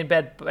in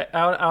bed.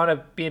 I want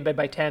to be in bed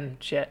by 10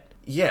 shit.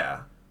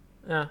 Yeah.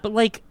 But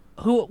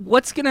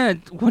what's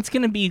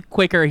gonna be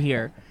quicker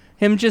here?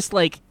 Him just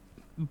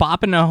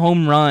bopping a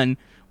home run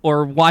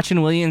or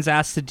watching Williams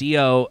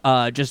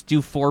Astudillo just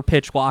do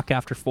 4-pitch walk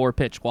after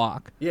 4-pitch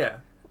walk. Yeah.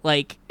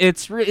 It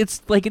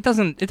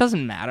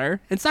doesn't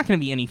matter. It's not gonna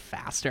be any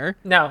faster.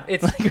 No,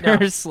 it's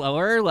or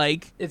slower.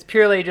 It's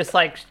purely just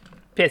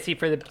pissy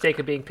for the sake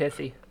of being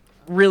pissy.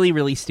 Really,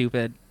 really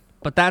stupid.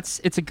 But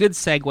it's a good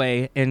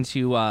segue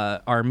into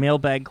our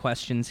mailbag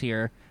questions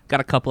here. Got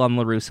a couple on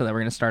La Russa that we're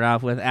going to start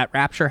off with. At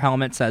Rapture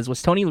Helmet says,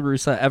 was Tony La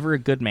Russa ever a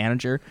good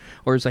manager,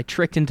 or was I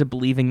tricked into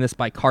believing this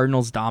by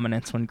Cardinals'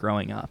 dominance when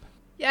growing up?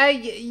 Yeah,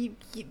 you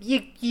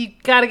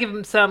got to give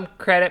him some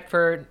credit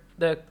for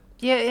the...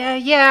 Yeah,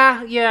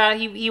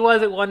 he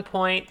was at one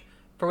point,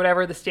 for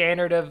whatever the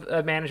standard of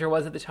a manager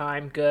was at the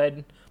time,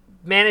 good.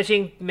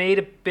 Managing made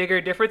a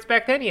bigger difference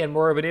back then. He had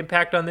more of an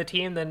impact on the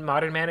team than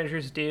modern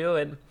managers do,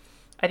 and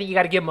I think you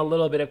got to give him a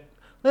little bit of...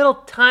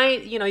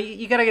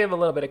 you got to give him a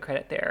little bit of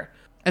credit there.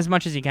 As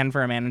much as you can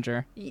for a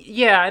manager.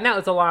 Yeah, and that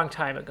was a long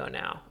time ago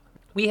now.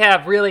 We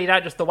have really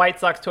not just the White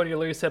Sox Tony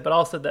La Russa, but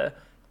also the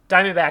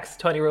Diamondbacks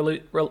Tony La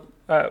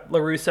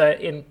Russa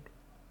in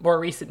more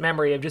recent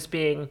memory of just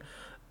being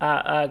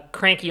a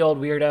cranky old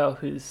weirdo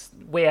who's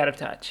way out of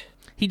touch.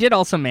 He did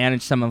also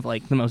manage some of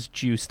the most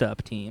juiced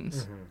up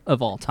teams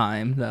of all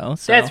time, though.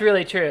 So. That's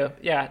really true.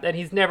 Yeah, and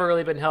he's never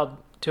really been held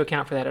to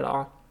account for that at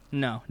all.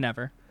 No,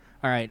 never.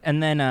 All right,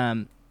 and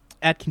then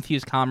at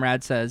Confused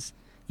Comrade says,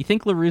 you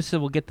think La Russa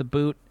will get the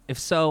boot? If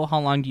so, how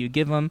long do you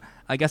give him?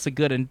 I guess a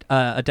good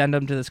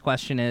addendum to this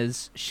question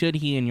is, should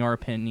he, in your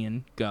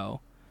opinion, go?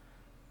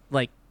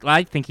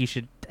 I think he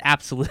should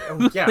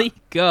absolutely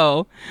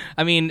go.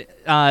 I mean,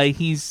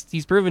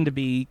 he's proven to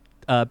be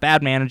a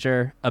bad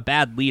manager, a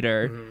bad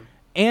leader,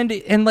 and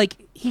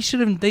he should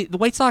have. The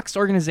White Sox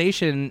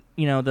organization,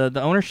 the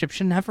ownership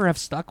should never have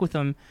stuck with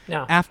him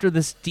after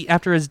his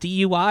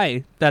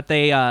DUI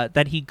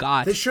that he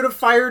got. They should have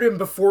fired him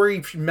before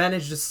he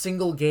managed a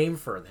single game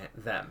for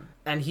them,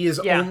 and he has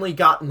only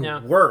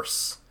gotten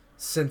worse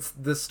since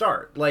the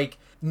start.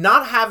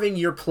 Not having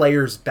your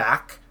players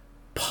back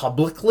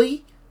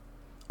publicly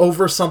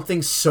over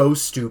something so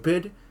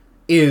stupid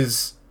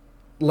is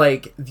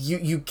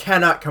you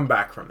cannot come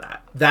back from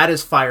that. That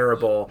is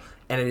fireable,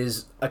 and it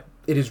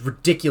is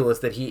ridiculous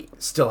that he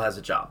still has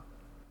a job.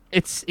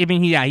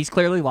 He's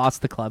clearly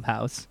lost the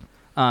clubhouse.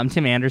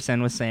 Tim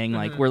Anderson was saying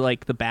we're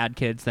the bad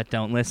kids that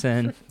don't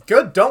listen.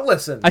 Good, don't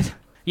listen.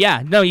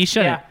 No, you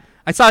shouldn't.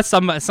 I saw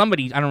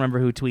somebody, I don't remember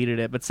who tweeted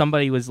it, but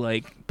somebody was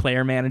like,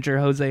 player manager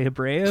Jose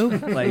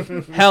Abreu.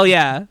 Like, hell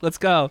yeah, let's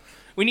go.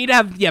 We need to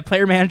have,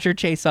 player manager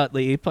Chase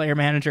Utley, player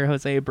manager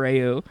Jose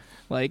Abreu.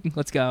 Like,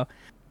 let's go.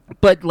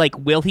 But, like,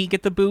 will he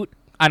get the boot?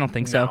 I don't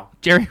think so. No.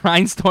 Jerry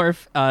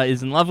Reinsdorf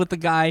is in love with the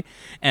guy,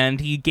 and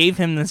he gave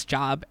him this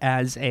job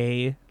as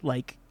an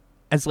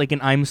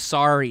I'm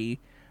sorry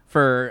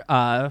for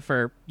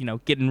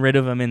getting rid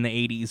of him in the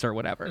 80s or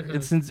whatever.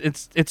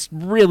 Mm-hmm. It's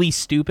really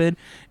stupid.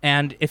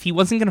 And if he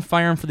wasn't going to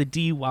fire him for the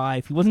DUI,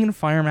 if he wasn't going to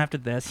fire him after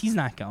this, he's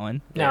not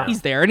going. No.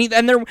 He's there,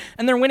 and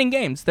they're winning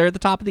games. They're at the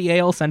top of the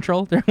AL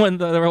Central. They're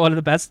one of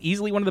the best,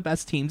 easily one of the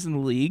best teams in the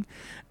league.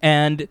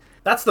 And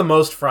that's the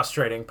most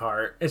frustrating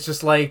part. It's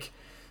just like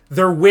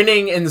they're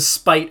winning in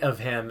spite of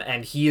him,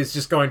 and he is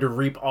just going to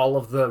reap all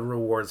of the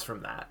rewards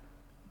from that.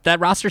 That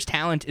roster's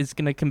talent is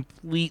going to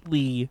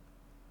completely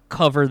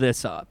cover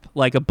this up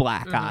like a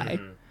black eye.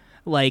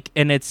 Like,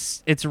 and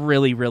it's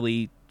really,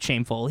 really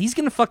shameful. He's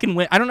going to fucking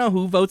win. I don't know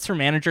who votes for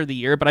manager of the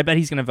year, but I bet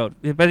he's going to vote.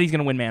 I bet he's going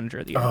to win manager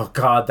of the year. Oh,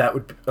 God, that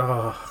would be...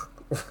 Oh.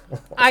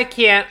 I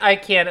can't.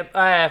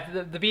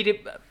 The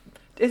BD...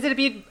 Is it a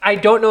B? I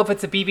don't know if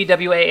it's a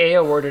BBWAA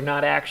award or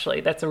not, actually.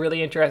 That's a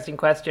really interesting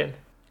question.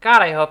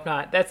 God, I hope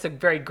not. That's a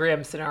very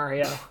grim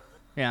scenario.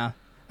 Yeah.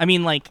 I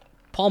mean, like,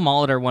 Paul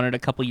Molitor won it a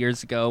couple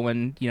years ago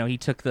when, he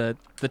took the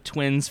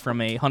Twins from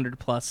a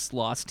 100-plus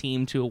loss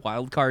team to a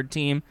wild card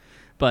team,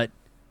 but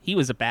he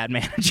was a bad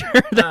manager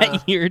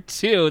that year,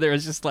 too. There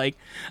was just, like,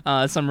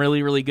 some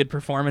really, really good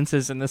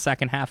performances in the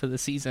second half of the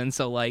season.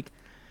 So, like,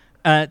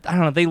 I don't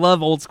know. They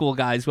love old school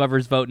guys,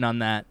 whoever's voting on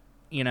that,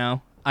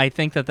 I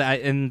think that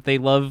and they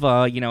love,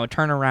 a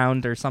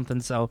turnaround or something,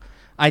 so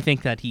I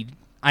think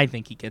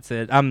he gets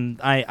it.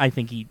 I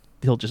think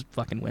he'll just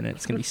fucking win it.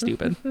 It's gonna be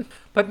stupid.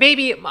 But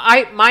maybe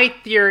my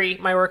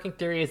working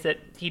theory is that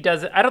he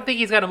doesn't. I don't think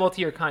he's got a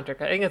multi-year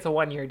contract. I think it's a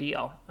 1-year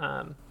deal.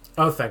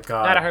 Oh, thank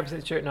God. Not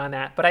 100% certain on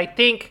that, but I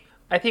think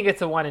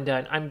it's a one and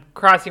done. I'm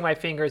crossing my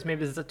fingers.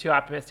 Maybe this is too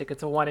optimistic.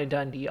 It's a one and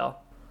done deal.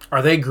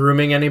 Are they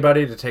grooming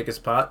anybody to take his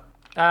spot?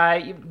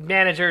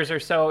 Managers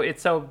are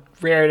it's so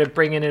rare to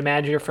bring in a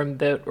manager from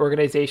the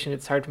organization.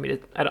 It's hard for me to.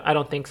 I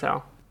don't think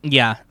so.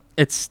 Yeah.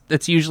 It's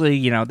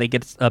usually, they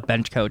get a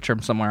bench coach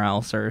from somewhere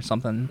else or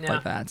something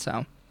like that.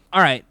 So,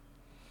 all right,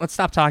 let's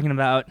stop talking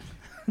about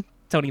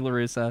Tony La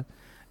Russa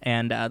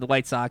and the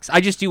White Sox.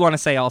 I just do want to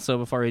say also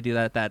before we do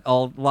that a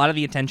lot of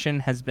the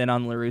attention has been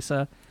on La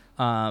Russa,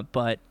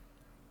 but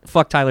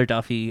fuck Tyler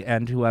Duffy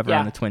and whoever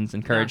on the Twins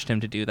encouraged him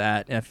to do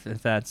that if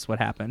that's what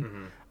happened.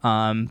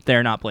 Mm-hmm.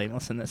 They're not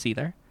blameless in this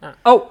either.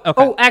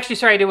 Actually,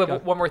 sorry, I do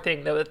have one more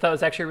thing that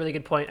was actually a really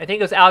good point. I think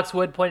it was Alex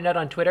Wood pointed out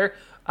on Twitter.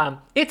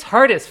 It's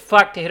hard as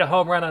fuck to hit a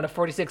home run on a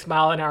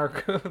 46-mile-an-hour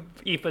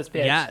EPUS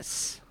pitch.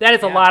 Yes, that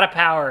is a lot of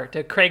power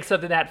to crank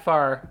something that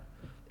far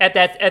at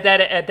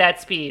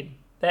that speed.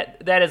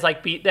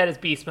 That is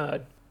beast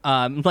mode.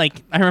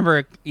 Like I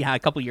remember, a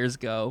couple years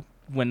ago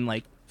when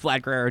like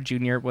Vlad Guerrero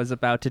Jr. was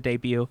about to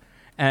debut,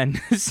 and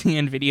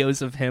seeing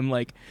videos of him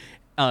like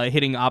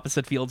hitting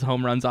opposite fields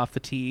home runs off the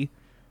tee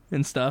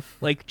and stuff,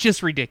 like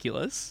just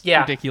ridiculous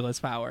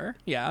power.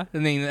 Yeah,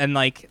 and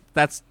like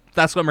that's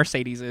what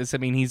Mercedes is. I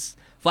mean,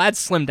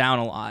 Vlad's slimmed down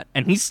a lot,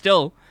 and he's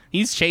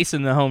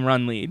chasing the home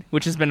run lead,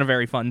 which has been a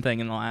very fun thing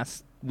in the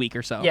last week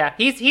or so. Yeah,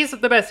 he's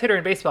the best hitter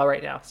in baseball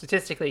right now.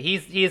 Statistically,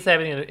 he's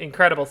having an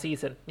incredible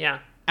season. Yeah,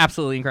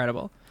 absolutely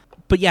incredible.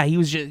 But yeah, he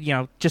was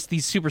just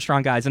these super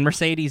strong guys, and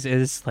Mercedes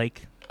is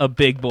like a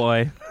big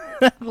boy,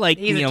 like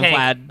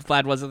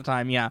Vlad was at the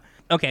time. Yeah.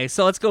 Okay,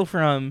 so let's go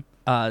from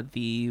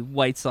the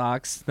White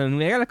Sox. Then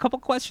we got a couple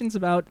questions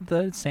about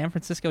the San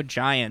Francisco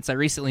Giants. I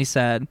recently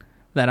said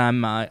that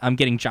I'm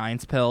getting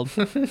Giants pilled.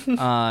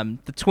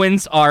 The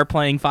Twins are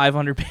playing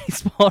 500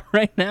 baseball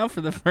right now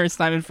for the first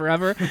time in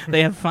forever.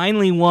 They have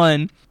finally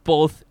won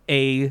both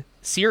a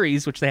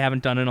series, which they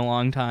haven't done in a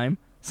long time,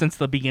 since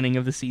the beginning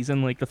of the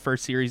season, like the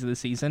first series of the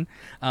season.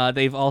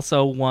 They've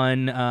also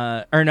won,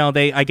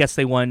 I guess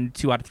they won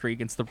 2 out of 3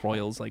 against the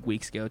Royals like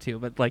weeks ago too.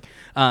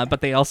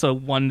 But they also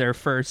won their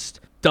first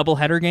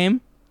doubleheader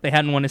game. They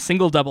hadn't won a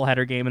single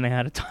doubleheader game, and they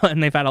had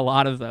and they've had a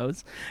lot of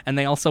those. And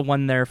they also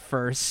won their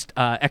first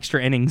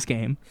extra innings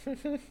game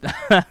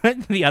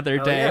the other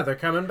day. Yeah, they're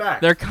coming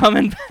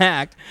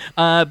back.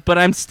 But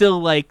I'm still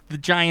like, the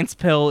Giants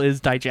pill is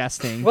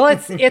digesting. Well,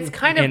 it's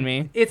kind of in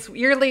me. It's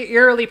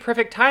eerily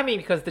perfect timing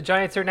because the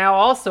Giants are now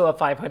also a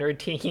 500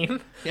 team.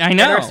 I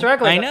know. And are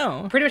struggling. I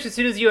know. Pretty much as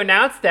soon as you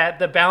announced that,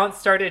 the balance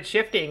started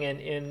shifting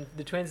in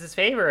the Twins'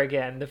 favor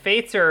again. The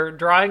fates are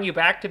drawing you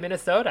back to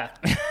Minnesota.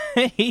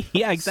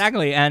 Yeah,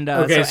 exactly. And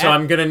so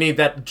I'm gonna need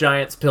that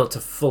Giants pill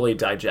to fully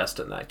digest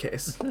in that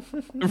case.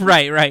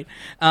 Right.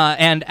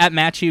 And at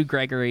Matthew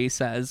Gregory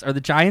says, are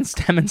the Giants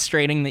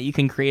demonstrating that you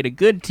can create a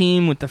good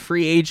team with the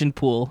free agent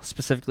pool,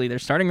 specifically their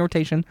starting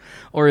rotation,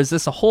 or is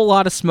this a whole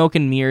lot of smoke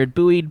and mirror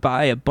buoyed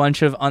by a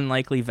bunch of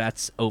unlikely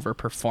vets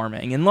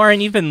overperforming? And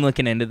Lauren, you've been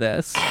looking into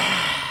this.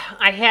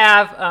 I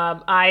have.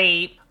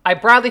 I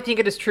broadly think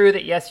it is true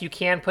that yes, you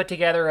can put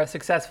together a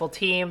successful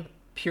team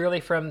purely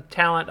from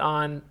talent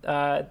on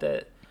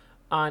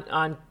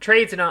on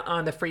trades and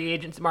on the free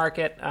agents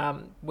market,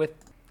 with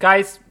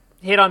guys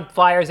hit on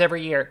flyers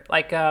every year.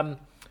 Like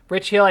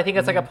Rich Hill, I think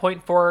it's like a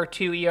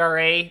 .42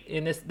 ERA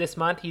in this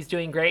month. He's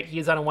doing great.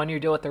 He's on a 1-year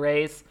deal with the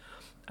Rays.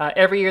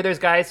 Every year there's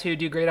guys who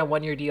do great on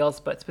 1-year deals,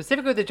 but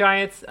specifically with the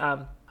Giants,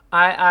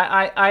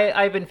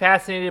 I've been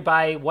fascinated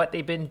by what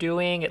they've been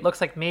doing. It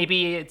looks like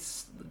maybe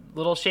it's a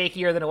little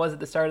shakier than it was at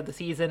the start of the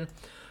season.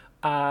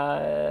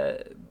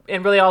 And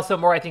really also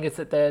more, I think it's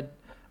that the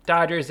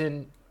Dodgers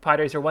and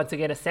Padres are once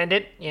again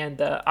ascendant, and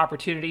the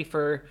opportunity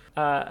for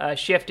a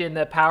shift in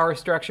the power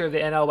structure of the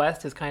NL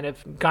West has kind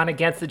of gone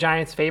against the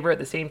Giants' favor at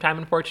the same time,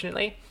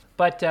 unfortunately.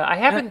 But I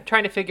have been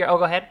trying to figure... Oh,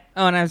 go ahead.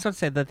 Oh, and I was about to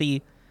say that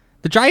the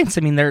Giants,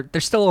 I mean, they're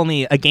still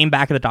only a game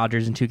back of the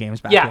Dodgers and 2 games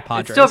back of the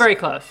Padres. It's still very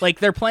close. Like,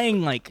 they're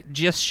playing, like,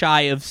 just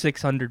shy of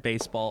 600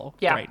 baseball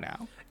right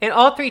now. And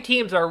all 3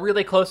 teams are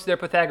really close to their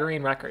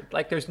Pythagorean record.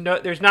 Like, there's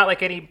not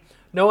like any...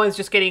 No one's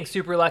just getting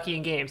super lucky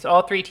in games.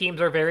 All 3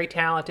 teams are very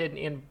talented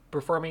and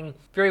performing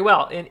very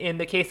well. In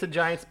the case of the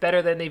Giants,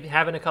 better than they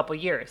have in a couple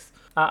years.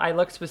 I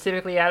looked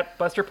specifically at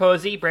Buster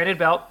Posey, Brandon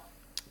Belt,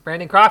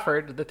 Brandon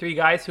Crawford, the 3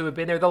 guys who have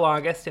been there the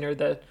longest and are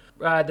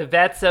the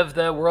vets of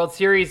the World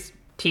Series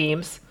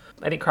teams.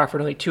 I think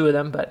Crawford only 2 of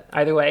them, but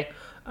either way.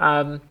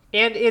 And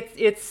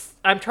it's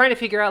I'm trying to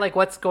figure out like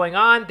what's going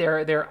on.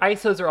 Their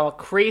ISOs are all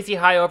crazy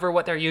high over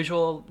what their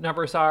usual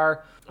numbers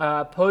are.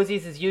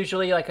 Posey's is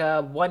usually like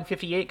a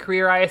 158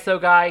 career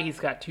ISO guy. He's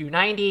got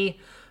 290.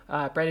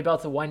 Brandon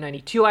Belt's a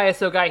 192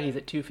 ISO guy. He's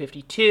at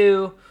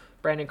 252.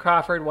 Brandon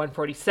Crawford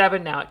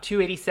 147, now at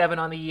 287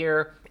 on the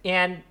year.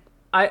 And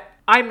I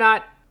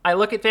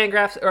look at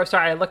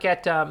I look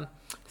at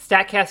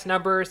StatCast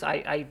numbers.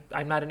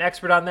 I'm not an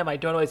expert on them. I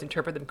don't always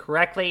interpret them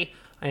correctly.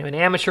 I am an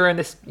amateur in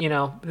this,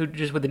 who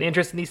just with an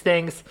interest in these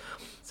things.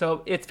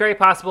 So it's very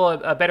possible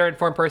a better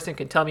informed person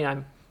can tell me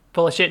I'm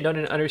full of shit and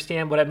don't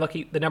understand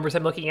the numbers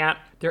I'm looking at.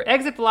 Their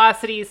exit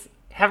velocities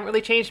haven't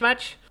really changed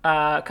much.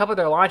 A couple of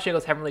their launch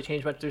angles haven't really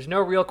changed much. There's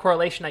no real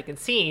correlation I can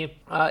see.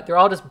 They're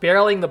all just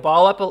barreling the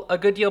ball up a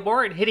good deal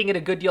more and hitting it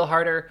a good deal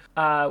harder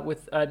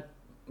with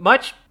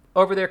much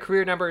over their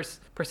career numbers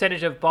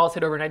percentage of balls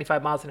hit over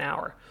 95 miles an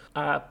hour.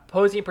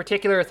 Posey in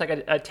particular, it's like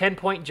a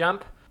 10-point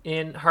jump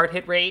in hard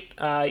hit rate.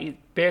 He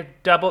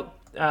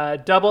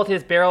doubled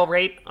his barrel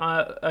rate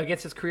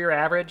against his career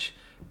average.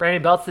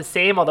 Brandon Belt's the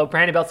same, although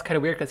Brandon Belt's kind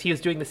of weird because he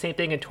was doing the same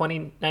thing in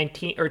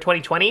 2019 or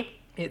 2020.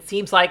 It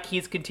seems like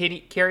he's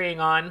carrying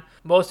on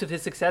most of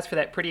his success for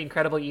that pretty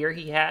incredible year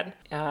he had.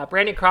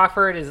 Brandon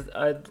Crawford is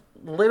a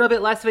little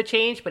bit less of a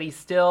change, but he's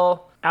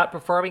still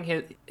outperforming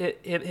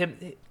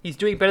him. He's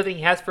doing better than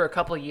he has for a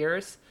couple of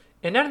years.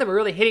 And none of them are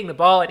really hitting the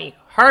ball any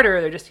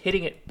harder. They're just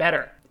hitting it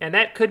better. And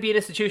that could be an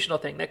institutional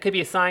thing. That could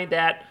be a sign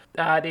that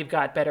they've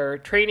got better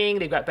training.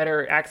 They've got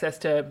better access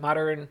to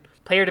modern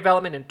player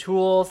development and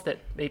tools that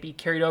maybe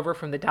carried over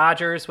from the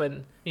Dodgers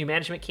when new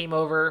management came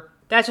over.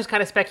 That's just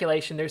kind of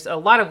speculation. There's a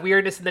lot of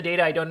weirdness in the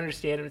data I don't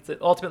understand, and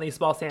it's ultimately a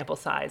small sample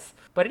size.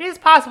 But it is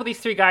possible these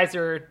 3 guys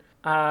are,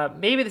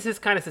 maybe this is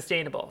kind of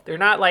sustainable. They're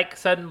not like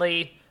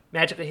suddenly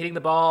magically hitting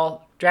the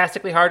ball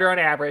drastically harder on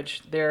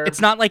average.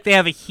 It's not like they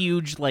have a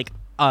huge, like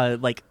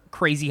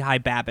crazy high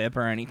BABIP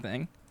or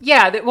anything.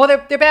 Yeah, their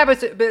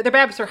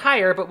BABIPs are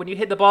higher, but when you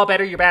hit the ball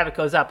better, your BABIP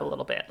goes up a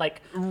little bit.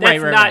 Like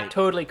that's not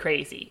totally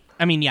crazy.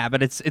 I mean, yeah,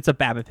 but it's a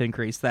BABIP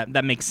increase.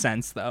 That makes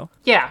sense though.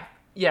 Yeah.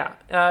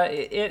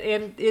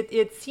 And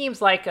it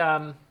seems like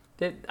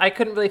that I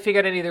couldn't really figure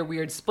out any of their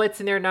weird splits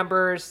in their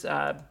numbers.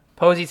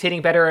 Posey's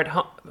hitting better at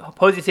home.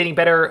 Posey's hitting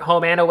better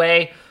home and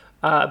away.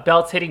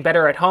 Belt's hitting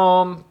better at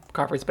home.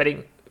 Crawford's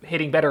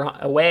hitting better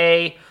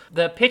away.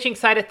 The pitching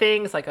side of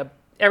things, like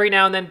every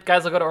now and then,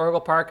 guys will go to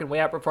Oracle Park and way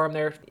outperform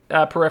their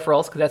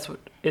peripherals because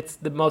it's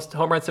the most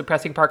home run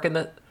suppressing park in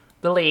the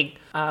league.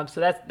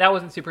 So that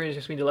wasn't super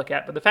interesting to look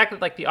at. But the fact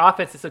that like the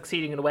offense is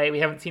succeeding in a way we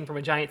haven't seen from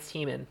a Giants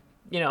team in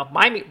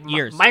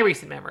years, my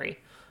recent memory,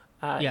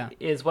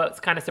 is what's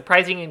kind of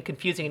surprising and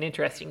confusing and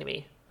interesting to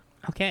me.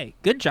 Okay,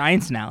 good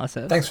Giants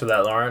analysis. Thanks for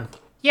that, Lauren.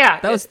 Yeah,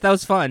 that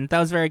was fun. That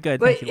was very good.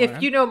 But Thank you,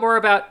 if you know more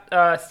about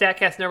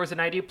StatCast numbers than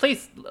I do,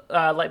 please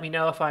let me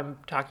know if I'm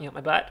talking out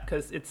my butt,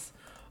 because it's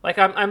like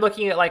I'm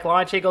looking at like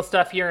launch angle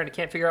stuff here and I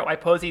can't figure out why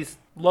Posey's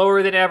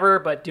lower than ever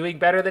but doing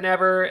better than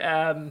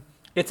ever.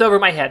 It's over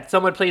my head.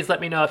 Someone please let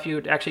me know if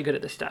you're actually good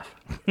at this stuff.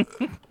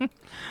 All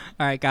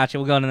right, gotcha.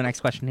 We'll go on to the next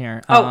question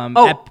here.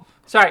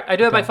 Sorry, I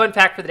do have my fun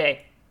fact for the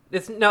day.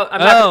 I'm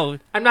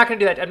not going to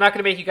do that. I'm not going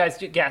to make you guys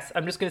guess.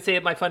 I'm just going to say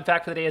my fun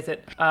fact for the day is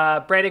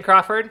that Brandon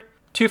Crawford,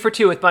 2 for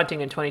 2 with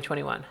bunting in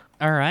 2021.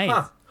 All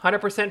right.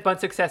 100% bunt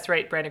success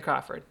rate, Brandon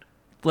Crawford.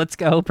 Let's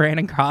go,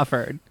 Brandon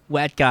Crawford.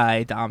 Wet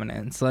guy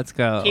dominance. Let's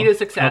go. Key to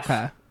success.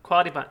 Okay.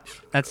 Quality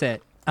bunts. That's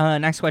it.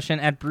 Next question.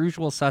 At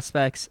Brusual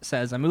Suspects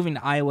says, I'm moving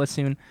to Iowa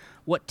soon.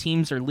 What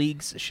teams or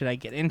leagues should I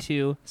get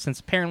into? Since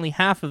apparently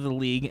half of the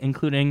league,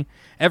 including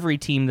every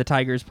team the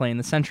Tigers play in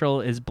the Central,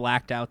 is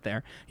blacked out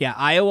there. Yeah,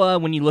 Iowa,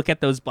 when you look at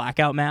those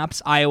blackout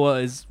maps, Iowa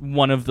is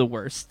one of the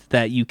worst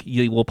that you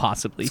will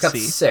possibly see. It's got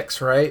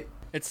 6, right?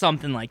 It's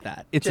something like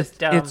that. It's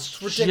just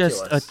ridiculous.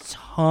 Just a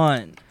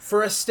ton.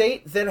 For a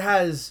state that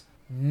has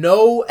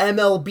no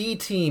MLB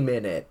team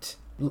in it.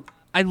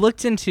 I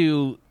looked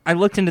into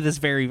this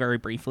very, very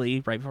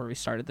briefly right before we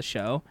started the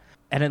show,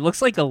 and it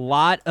looks like a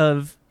lot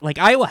of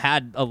Iowa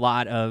had a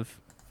lot of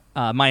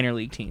minor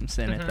league teams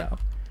in it though,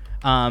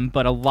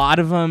 but a lot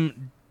of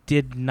them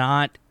did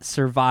not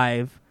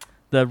survive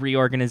the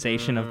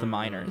reorganization of the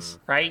minors.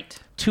 Right.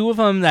 Two of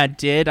them that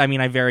did, I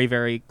mean, I very,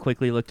 very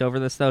quickly looked over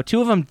this, though.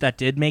 Two of them that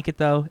did make it,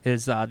 though,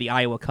 is the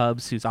Iowa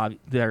Cubs,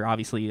 they're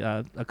obviously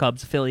a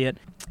Cubs affiliate.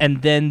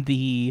 And then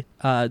the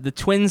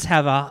Twins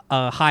have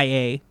a high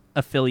A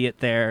affiliate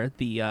there,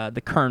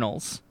 the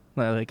Colonels,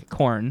 like a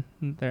corn.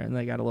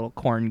 They got a little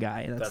corn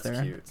guy. That's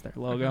cute. That's their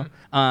logo.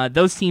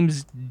 Those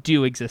teams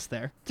do exist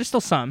there. There's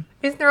still some.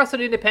 Isn't there also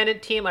an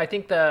independent team? I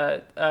think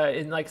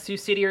in like Sioux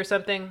City or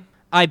something.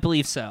 I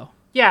believe so.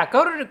 Yeah,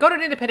 go to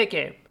an independent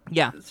game.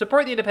 Yeah.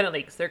 Support the independent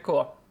leagues. They're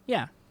cool.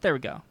 Yeah, there we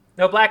go.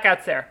 No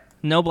blackouts there.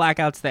 No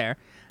blackouts there.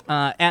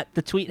 At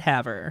the Tweet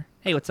Haver.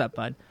 Hey, what's up,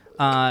 bud?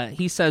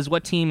 He says,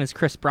 what team is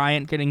Chris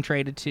Bryant getting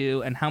traded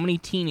to, and how many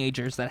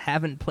teenagers that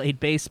haven't played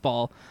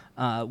baseball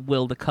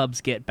will the Cubs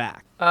get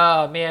back?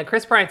 Oh, man.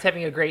 Chris Bryant's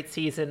having a great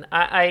season.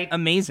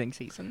 Amazing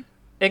season.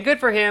 And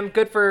good for him.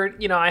 Good for,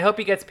 I hope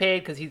he gets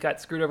paid because he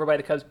got screwed over by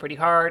the Cubs pretty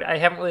hard. I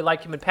haven't really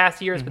liked him in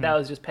past years, but that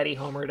was just petty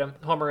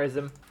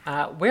homerism.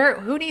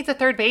 Who needs a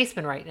third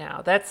baseman right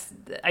now?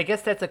 I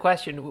guess that's a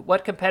question.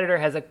 What competitor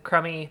has a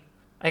crummy?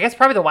 I guess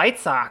probably the White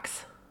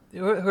Sox.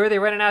 Who are they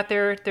running out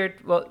there?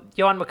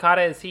 Yohan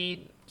Moncada, is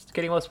he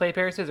getting most play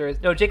appearances?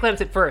 No, Jake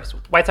Lem's at first.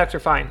 White Sox are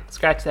fine.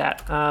 Scratch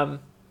that.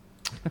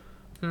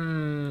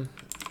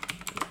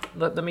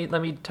 Let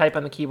me type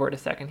on the keyboard a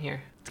second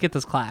here. Let's get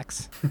those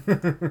clacks.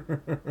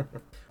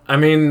 I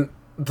mean,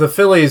 the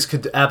Phillies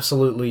could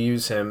absolutely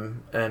use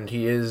him, and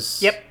he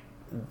is. Yep.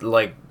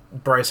 Like,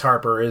 Bryce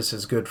Harper is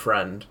his good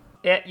friend.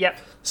 Yep.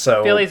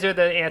 So Phillies are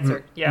the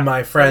answer. Yeah.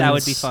 My friends, that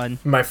would be fun.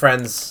 My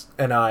friends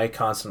and I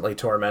constantly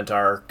torment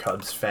our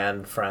Cubs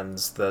fan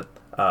friends that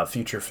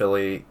future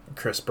Philly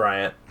Chris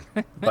Bryant,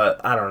 but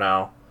I don't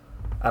know.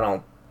 I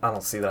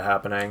don't see that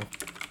happening.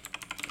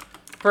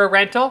 For a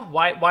rental,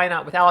 why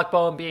not? With Alec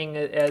Boehm being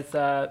as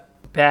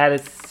bad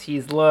as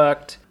he's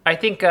looked, I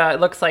think it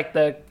looks like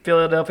the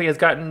Philadelphia has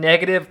gotten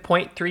negative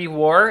 .3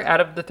 WAR out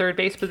of the third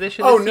base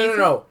position. Oh, this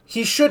no.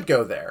 season. He should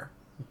go there.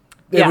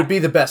 It would be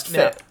the best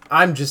fit.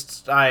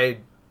 Yeah.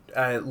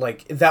 I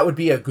like, that would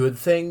be a good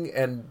thing,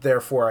 and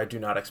therefore I do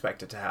not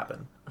expect it to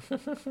happen.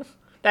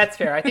 That's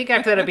fair. I think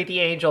after that it'll be the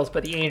Angels,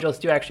 but the Angels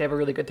do actually have a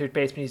really good third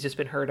baseman. He's just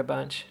been hurt a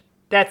bunch.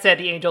 That said,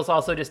 the Angels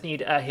also just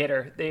need a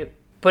hitter. They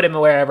put him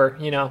wherever,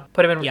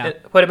 put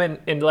him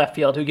in left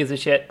field. Who gives a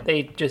shit?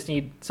 They just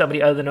need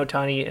somebody other than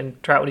Ohtani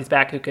and Trout when he's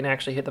back who can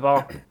actually hit the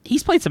ball.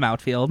 He's played some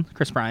outfield,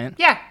 Chris Bryant.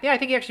 Yeah, I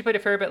think he actually played a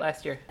fair bit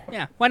last year.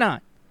 Yeah, why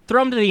not?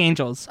 Throw him to the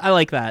Angels. I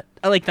like that.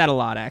 I like that a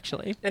lot,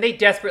 actually. And they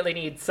desperately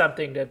need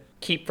something to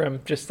keep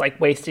from just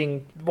like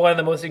wasting two of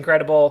the most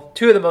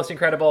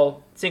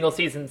incredible single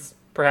seasons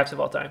perhaps of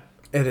all time.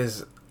 It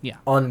is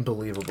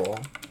unbelievable.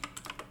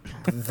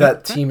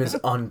 That team is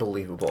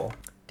unbelievable.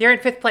 They're in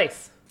 5th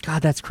place.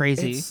 God, that's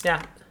crazy.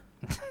 Yeah.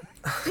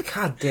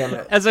 God damn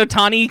it. As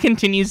Ohtani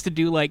continues to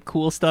do like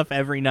cool stuff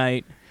every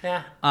night.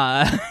 Yeah.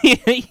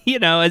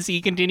 As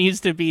he continues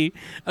to be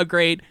a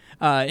great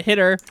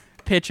hitter,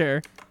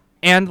 pitcher,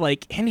 and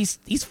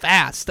he's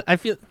fast. I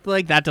feel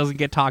like that doesn't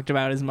get talked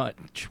about as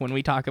much when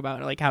we talk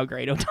about like how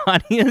great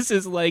Ohtani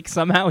is like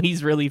somehow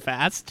he's really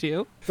fast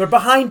too. They're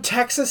behind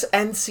Texas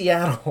and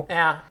Seattle.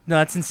 Yeah. No,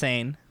 that's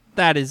insane.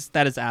 That is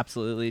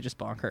absolutely just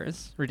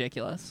bonkers.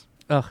 Ridiculous.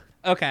 Ugh.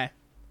 Okay.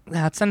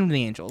 Now send them to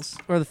the Angels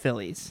or the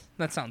Phillies.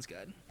 That sounds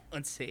good.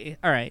 Let's see.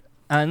 All right.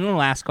 And then the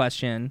last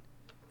question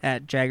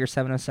at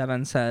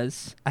Jagger707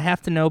 says, I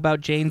have to know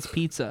about Jane's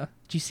Pizza.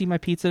 Did you see my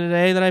pizza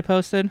today that I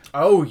posted?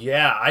 Oh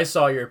yeah, I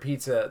saw your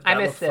pizza. That I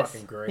missed looked this.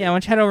 fucking great. Yeah, why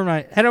don't you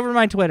head over to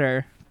my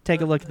Twitter.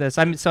 Take a look at this.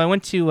 I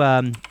went to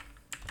I'll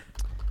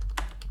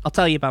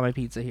tell you about my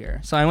pizza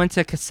here. So I went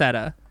to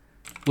Cassetta,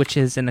 which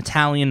is an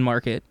Italian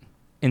market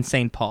in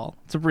St. Paul.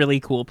 It's a really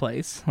cool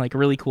place, like a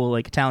really cool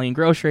like Italian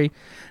grocery.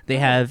 They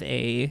have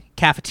a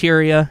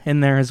cafeteria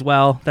in there as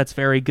well. That's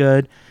very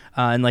good,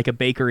 and like a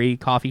bakery,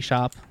 coffee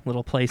shop,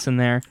 little place in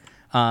there.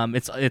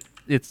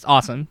 It's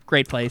awesome,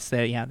 great place.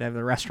 They have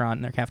the restaurant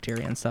and their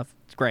cafeteria and stuff.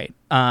 It's great,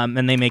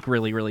 and they make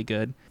really really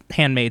good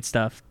handmade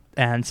stuff.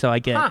 And so I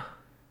get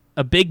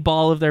a big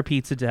ball of their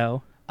pizza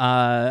dough.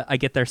 I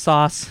get their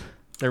sauce.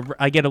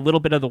 I get a little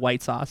bit of the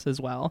white sauce as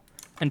well,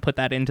 and put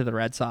that into the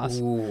red sauce.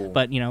 Ooh.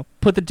 But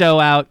put the dough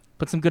out,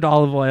 put some good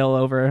olive oil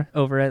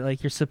over it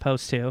like you're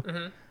supposed to.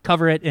 Mm-hmm.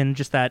 Cover it in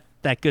just that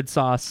good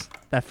sauce,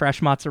 that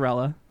fresh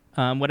mozzarella,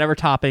 whatever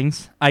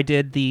toppings. I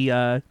did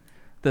the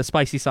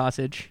spicy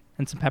sausage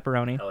and some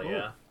pepperoni. Hell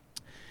yeah.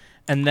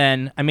 And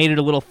then I made it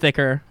a little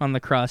thicker on the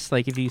crust,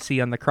 like if you see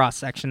on the cross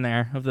section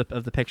there of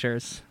the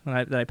pictures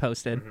that I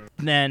posted. Mm-hmm.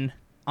 And then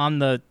on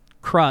the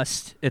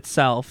crust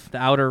itself, the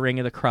outer ring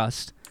of the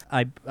crust,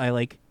 I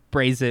like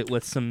braise it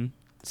with some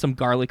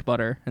garlic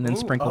butter and then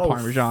sprinkle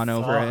Parmesan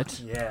over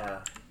it. Yeah.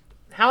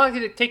 How long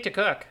did it take to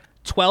cook?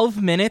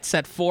 12 minutes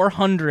at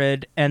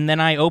 400, and then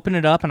I open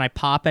it up and I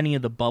pop any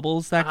of the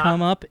bubbles that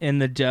come up in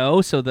the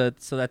dough so that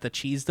the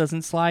cheese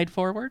doesn't slide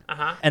forward.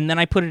 And then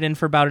I put it in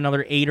for about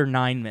another 8 or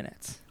 9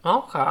 minutes.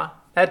 Okay.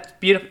 That's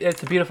beautiful.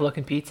 It's a beautiful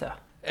looking pizza.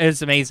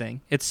 It's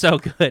amazing. It's so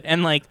good.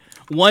 And like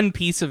one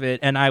piece of it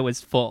and I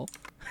was full.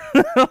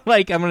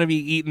 Like I'm going to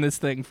be eating this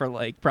thing for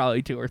like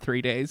probably 2 or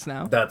 3 days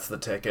now. That's the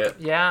ticket.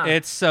 Yeah.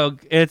 It's so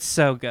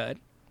good.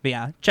 But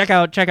yeah, check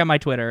out my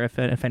Twitter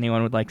if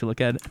anyone would like to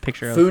look at a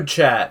picture Food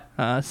chat.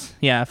 of us.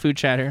 Yeah, food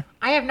chatter.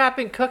 I have not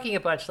been cooking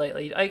a bunch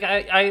lately. Like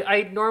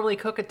I normally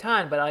cook a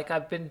ton, but like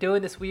I've been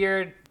doing this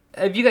weird.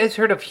 Have you guys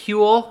heard of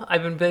Huel?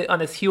 I've been on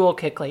this Huel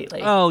kick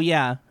lately. Oh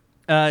yeah.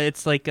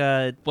 It's like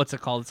what's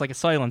it called? It's like a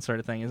Soylent sort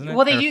of thing, isn't it?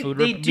 Well, they Or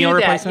do meal that.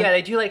 replacement? Yeah,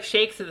 they do like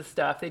shakes of the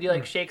stuff. They do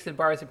like shakes and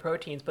bars and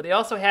proteins, but they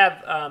also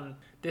have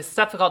this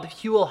stuff called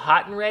Huel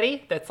Hot and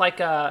Ready. That's like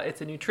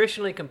it's a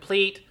nutritionally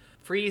complete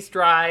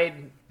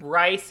freeze-dried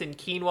rice and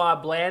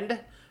quinoa blend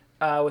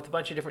with a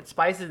bunch of different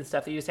spices and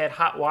stuff that you just add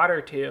hot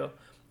water to.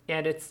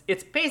 And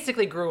it's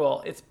basically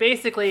gruel. It's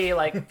basically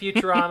like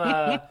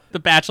Futurama The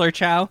Bachelor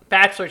Chow.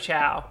 Bachelor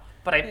Chow,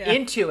 but I'm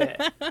into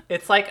it.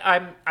 It's like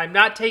I'm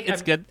not taking.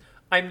 It's good.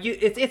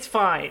 It's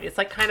fine. It's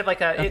like kind of like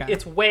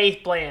it's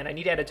way bland. I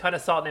need to add a ton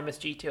of salt and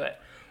MSG to it.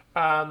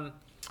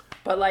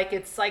 But like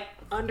it's like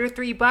under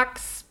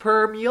 $3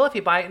 per meal if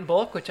you buy it in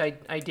bulk, which I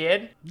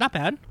did. Not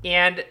bad.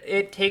 And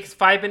it takes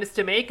 5 minutes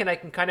to make, and I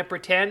can kind of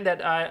pretend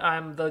that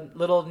I'm the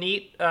little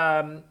neat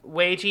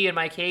wagey in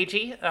my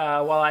cagey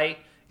while I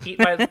eat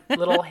my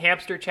little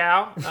hamster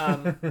chow.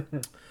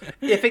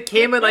 If it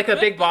came in like a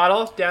big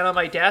bottle down on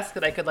my desk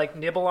that I could like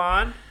nibble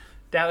on,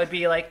 that would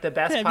be like the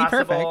best That'd be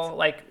possible perfect.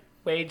 like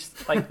wage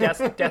like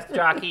desk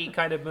jockey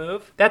kind of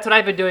move. That's what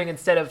I've been doing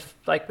instead of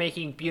like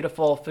making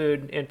beautiful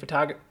food and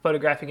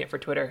photographing it for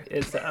Twitter.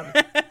 Is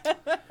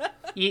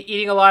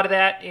eating a lot of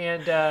that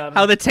and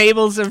How the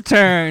tables have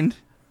turned.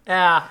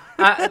 yeah.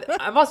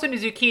 I'm also into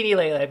zucchini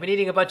lately. I've been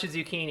eating a bunch of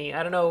zucchini.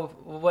 I don't know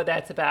what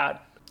that's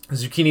about.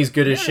 Zucchini's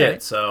good as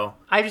shit, so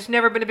I've just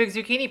never been a big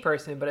zucchini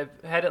person, but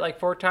I've had it like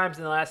 4 times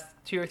in the last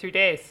 2 or 3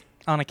 days.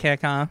 On a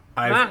kick, huh?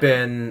 I've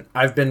been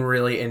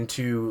really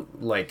into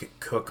like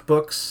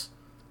cookbooks.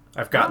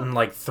 I've gotten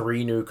like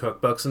 3 new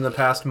cookbooks in the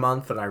past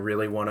month, and I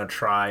really want to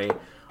try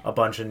a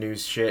bunch of new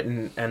shit.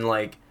 And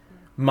like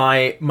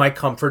my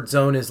comfort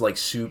zone is like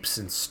soups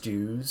and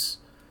stews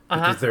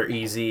because they're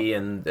easy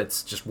and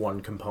it's just one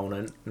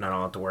component, and I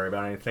don't have to worry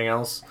about anything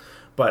else.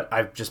 But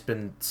I've just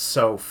been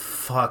so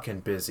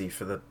fucking busy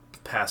for the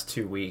past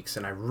 2 weeks,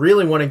 and I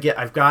really want to get.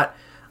 I've got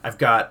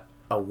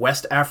a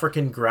West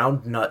African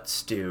ground nut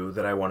stew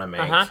that I want to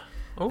make.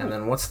 And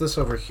then what's this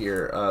over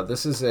here?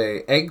 This is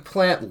a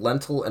eggplant,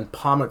 lentil, and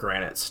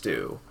pomegranate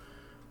stew,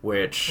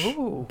 which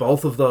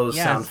both of those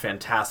sound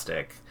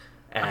fantastic,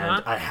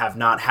 and I have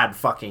not had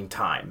fucking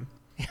time.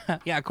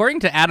 Yeah, according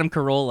to Adam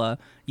Carolla,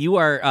 you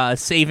are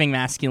saving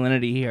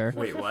masculinity here.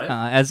 Wait, what?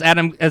 As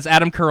Adam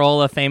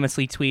Carolla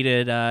famously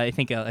tweeted, I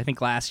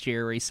think last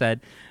year, where he said,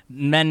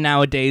 "Men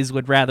nowadays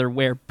would rather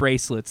wear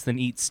bracelets than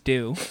eat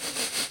stew."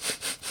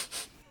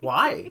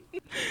 Why?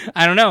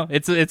 I don't know.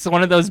 It's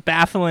one of those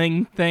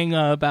baffling thing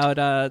about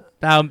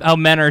how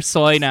men are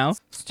soy now.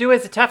 Stew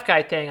is a tough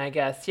guy thing, I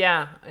guess.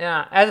 Yeah.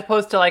 As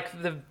opposed to like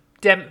the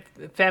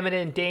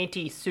feminine,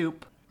 dainty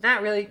soup.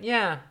 Not really.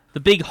 Yeah. The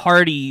big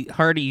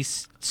hearty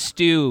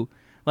stew.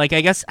 Like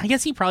I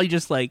guess he probably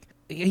just like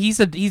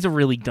he's a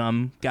really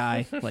dumb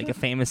guy, like a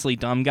famously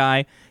dumb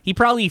guy. He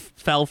probably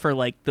fell for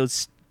like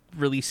those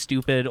really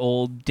stupid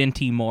old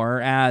Dinty Moore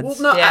ads.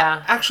 Well, no,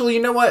 Yeah. actually,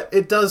 you know what?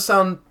 It does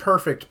sound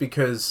perfect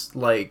because,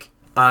 like,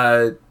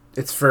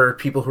 it's for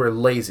people who are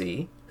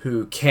lazy,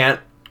 who get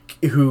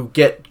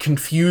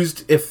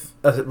confused if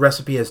a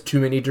recipe has too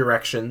many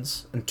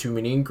directions and too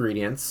many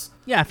ingredients.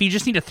 Yeah, if you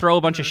just need to throw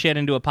a bunch of shit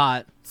into a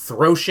pot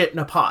Throw shit in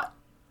a pot.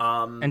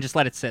 and just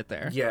let it sit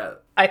there. Yeah.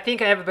 I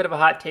think I have a bit of a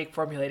hot take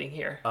formulating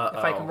here. Uh-oh.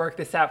 If I can work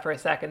this out for a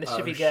second, this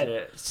should be good.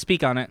 Shit.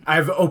 Speak on it.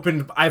 I've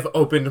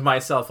opened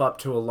myself up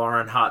to a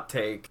Lauren hot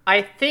take.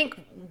 I think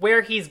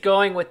where he's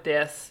going with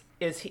this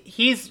is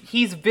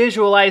he's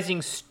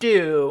visualizing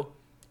stew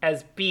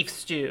as beef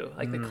stew,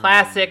 like the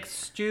classic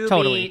stew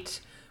Totally.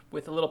 meat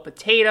with a little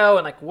potato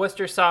and like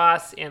Worcester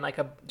sauce and like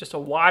just a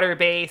water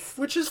base.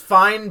 Which is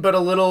fine, but a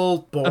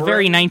little boring. A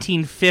very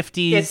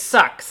 1950s. It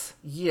sucks.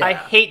 Yeah. I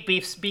hate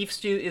beef. Beef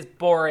stew is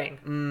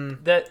boring.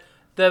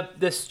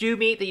 The stew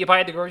meat that you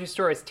buy at the grocery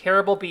store is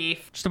terrible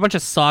beef. just a bunch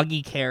of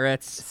soggy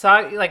carrots.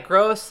 Like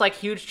gross, like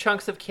huge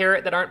chunks of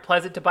carrot that aren't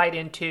pleasant to bite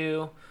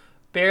into.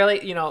 Barely,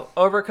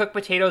 overcooked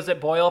potatoes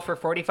that boil for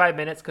 45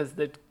 minutes because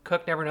the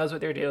cook never knows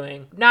what they're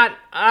doing. Not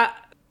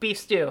beef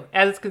stew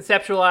as it's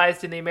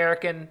conceptualized in the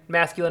American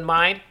masculine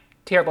mind.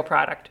 Terrible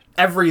product.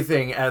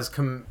 Everything as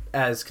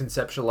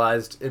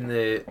conceptualized in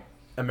the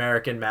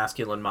American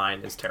masculine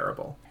mind is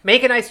terrible.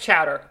 Make a nice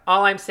chowder.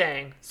 All I'm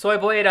saying. Soy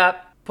boy it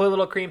up. Put a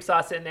little cream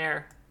sauce in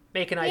there.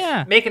 Make a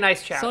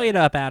nice chowder. Soy it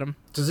up, Adam.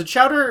 Does a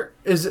chowder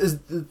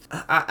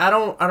I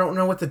don't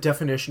know what the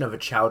definition of a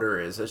chowder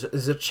is.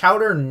 Is a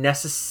chowder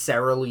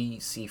necessarily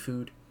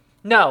seafood?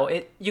 No,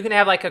 you can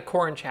have like a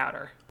corn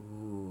chowder.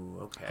 Ooh,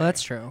 okay. Well,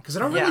 that's true. Because I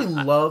don't Yeah. really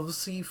love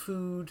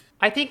seafood.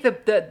 I think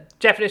the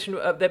definition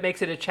that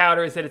makes it a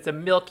chowder is that it's a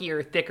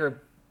milkier,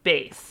 thicker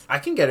base. I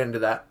can get into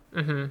that.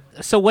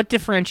 So what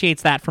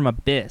differentiates that from a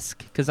bisque?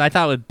 Because I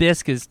thought a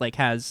bisque is like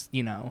is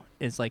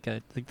like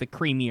the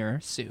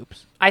creamier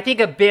soups. I think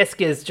a bisque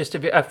is just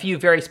a few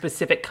very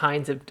specific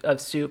kinds of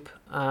soup.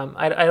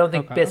 I don't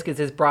think Okay. bisque is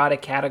as broad a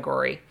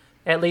category,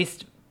 at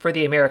least for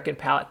the American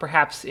palate.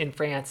 Perhaps in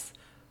France,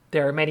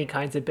 there are many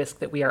kinds of bisque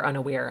that we are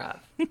unaware of.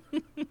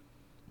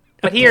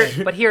 But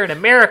here in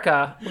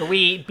America, where we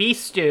eat beef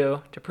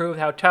stew to prove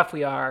how tough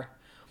we are,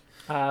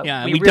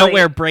 We don't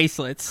wear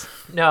bracelets.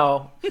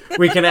 No.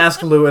 We can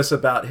ask Lewis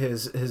about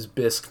his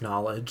bisque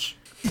knowledge.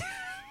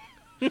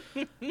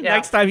 Yeah.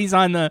 Next time he's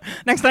on the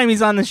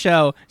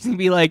show, he's gonna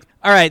be like,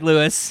 "All right,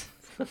 Lewis,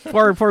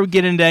 before we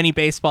get into any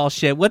baseball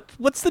shit,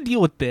 what's the deal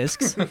with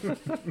bisques?"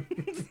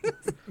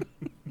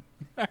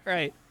 All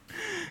right,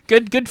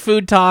 good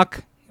food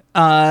talk.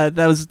 That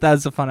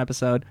was a fun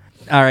episode.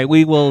 All right,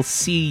 we will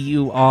see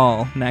you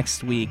all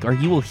next week, or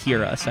you will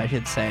hear us, I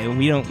should say.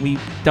 We don't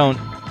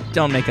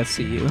make us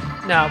see you.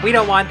 No, we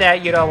don't want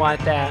that. You don't want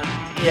that.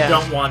 Yeah.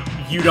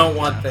 You don't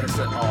want this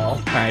at all.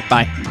 All right,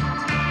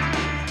 bye.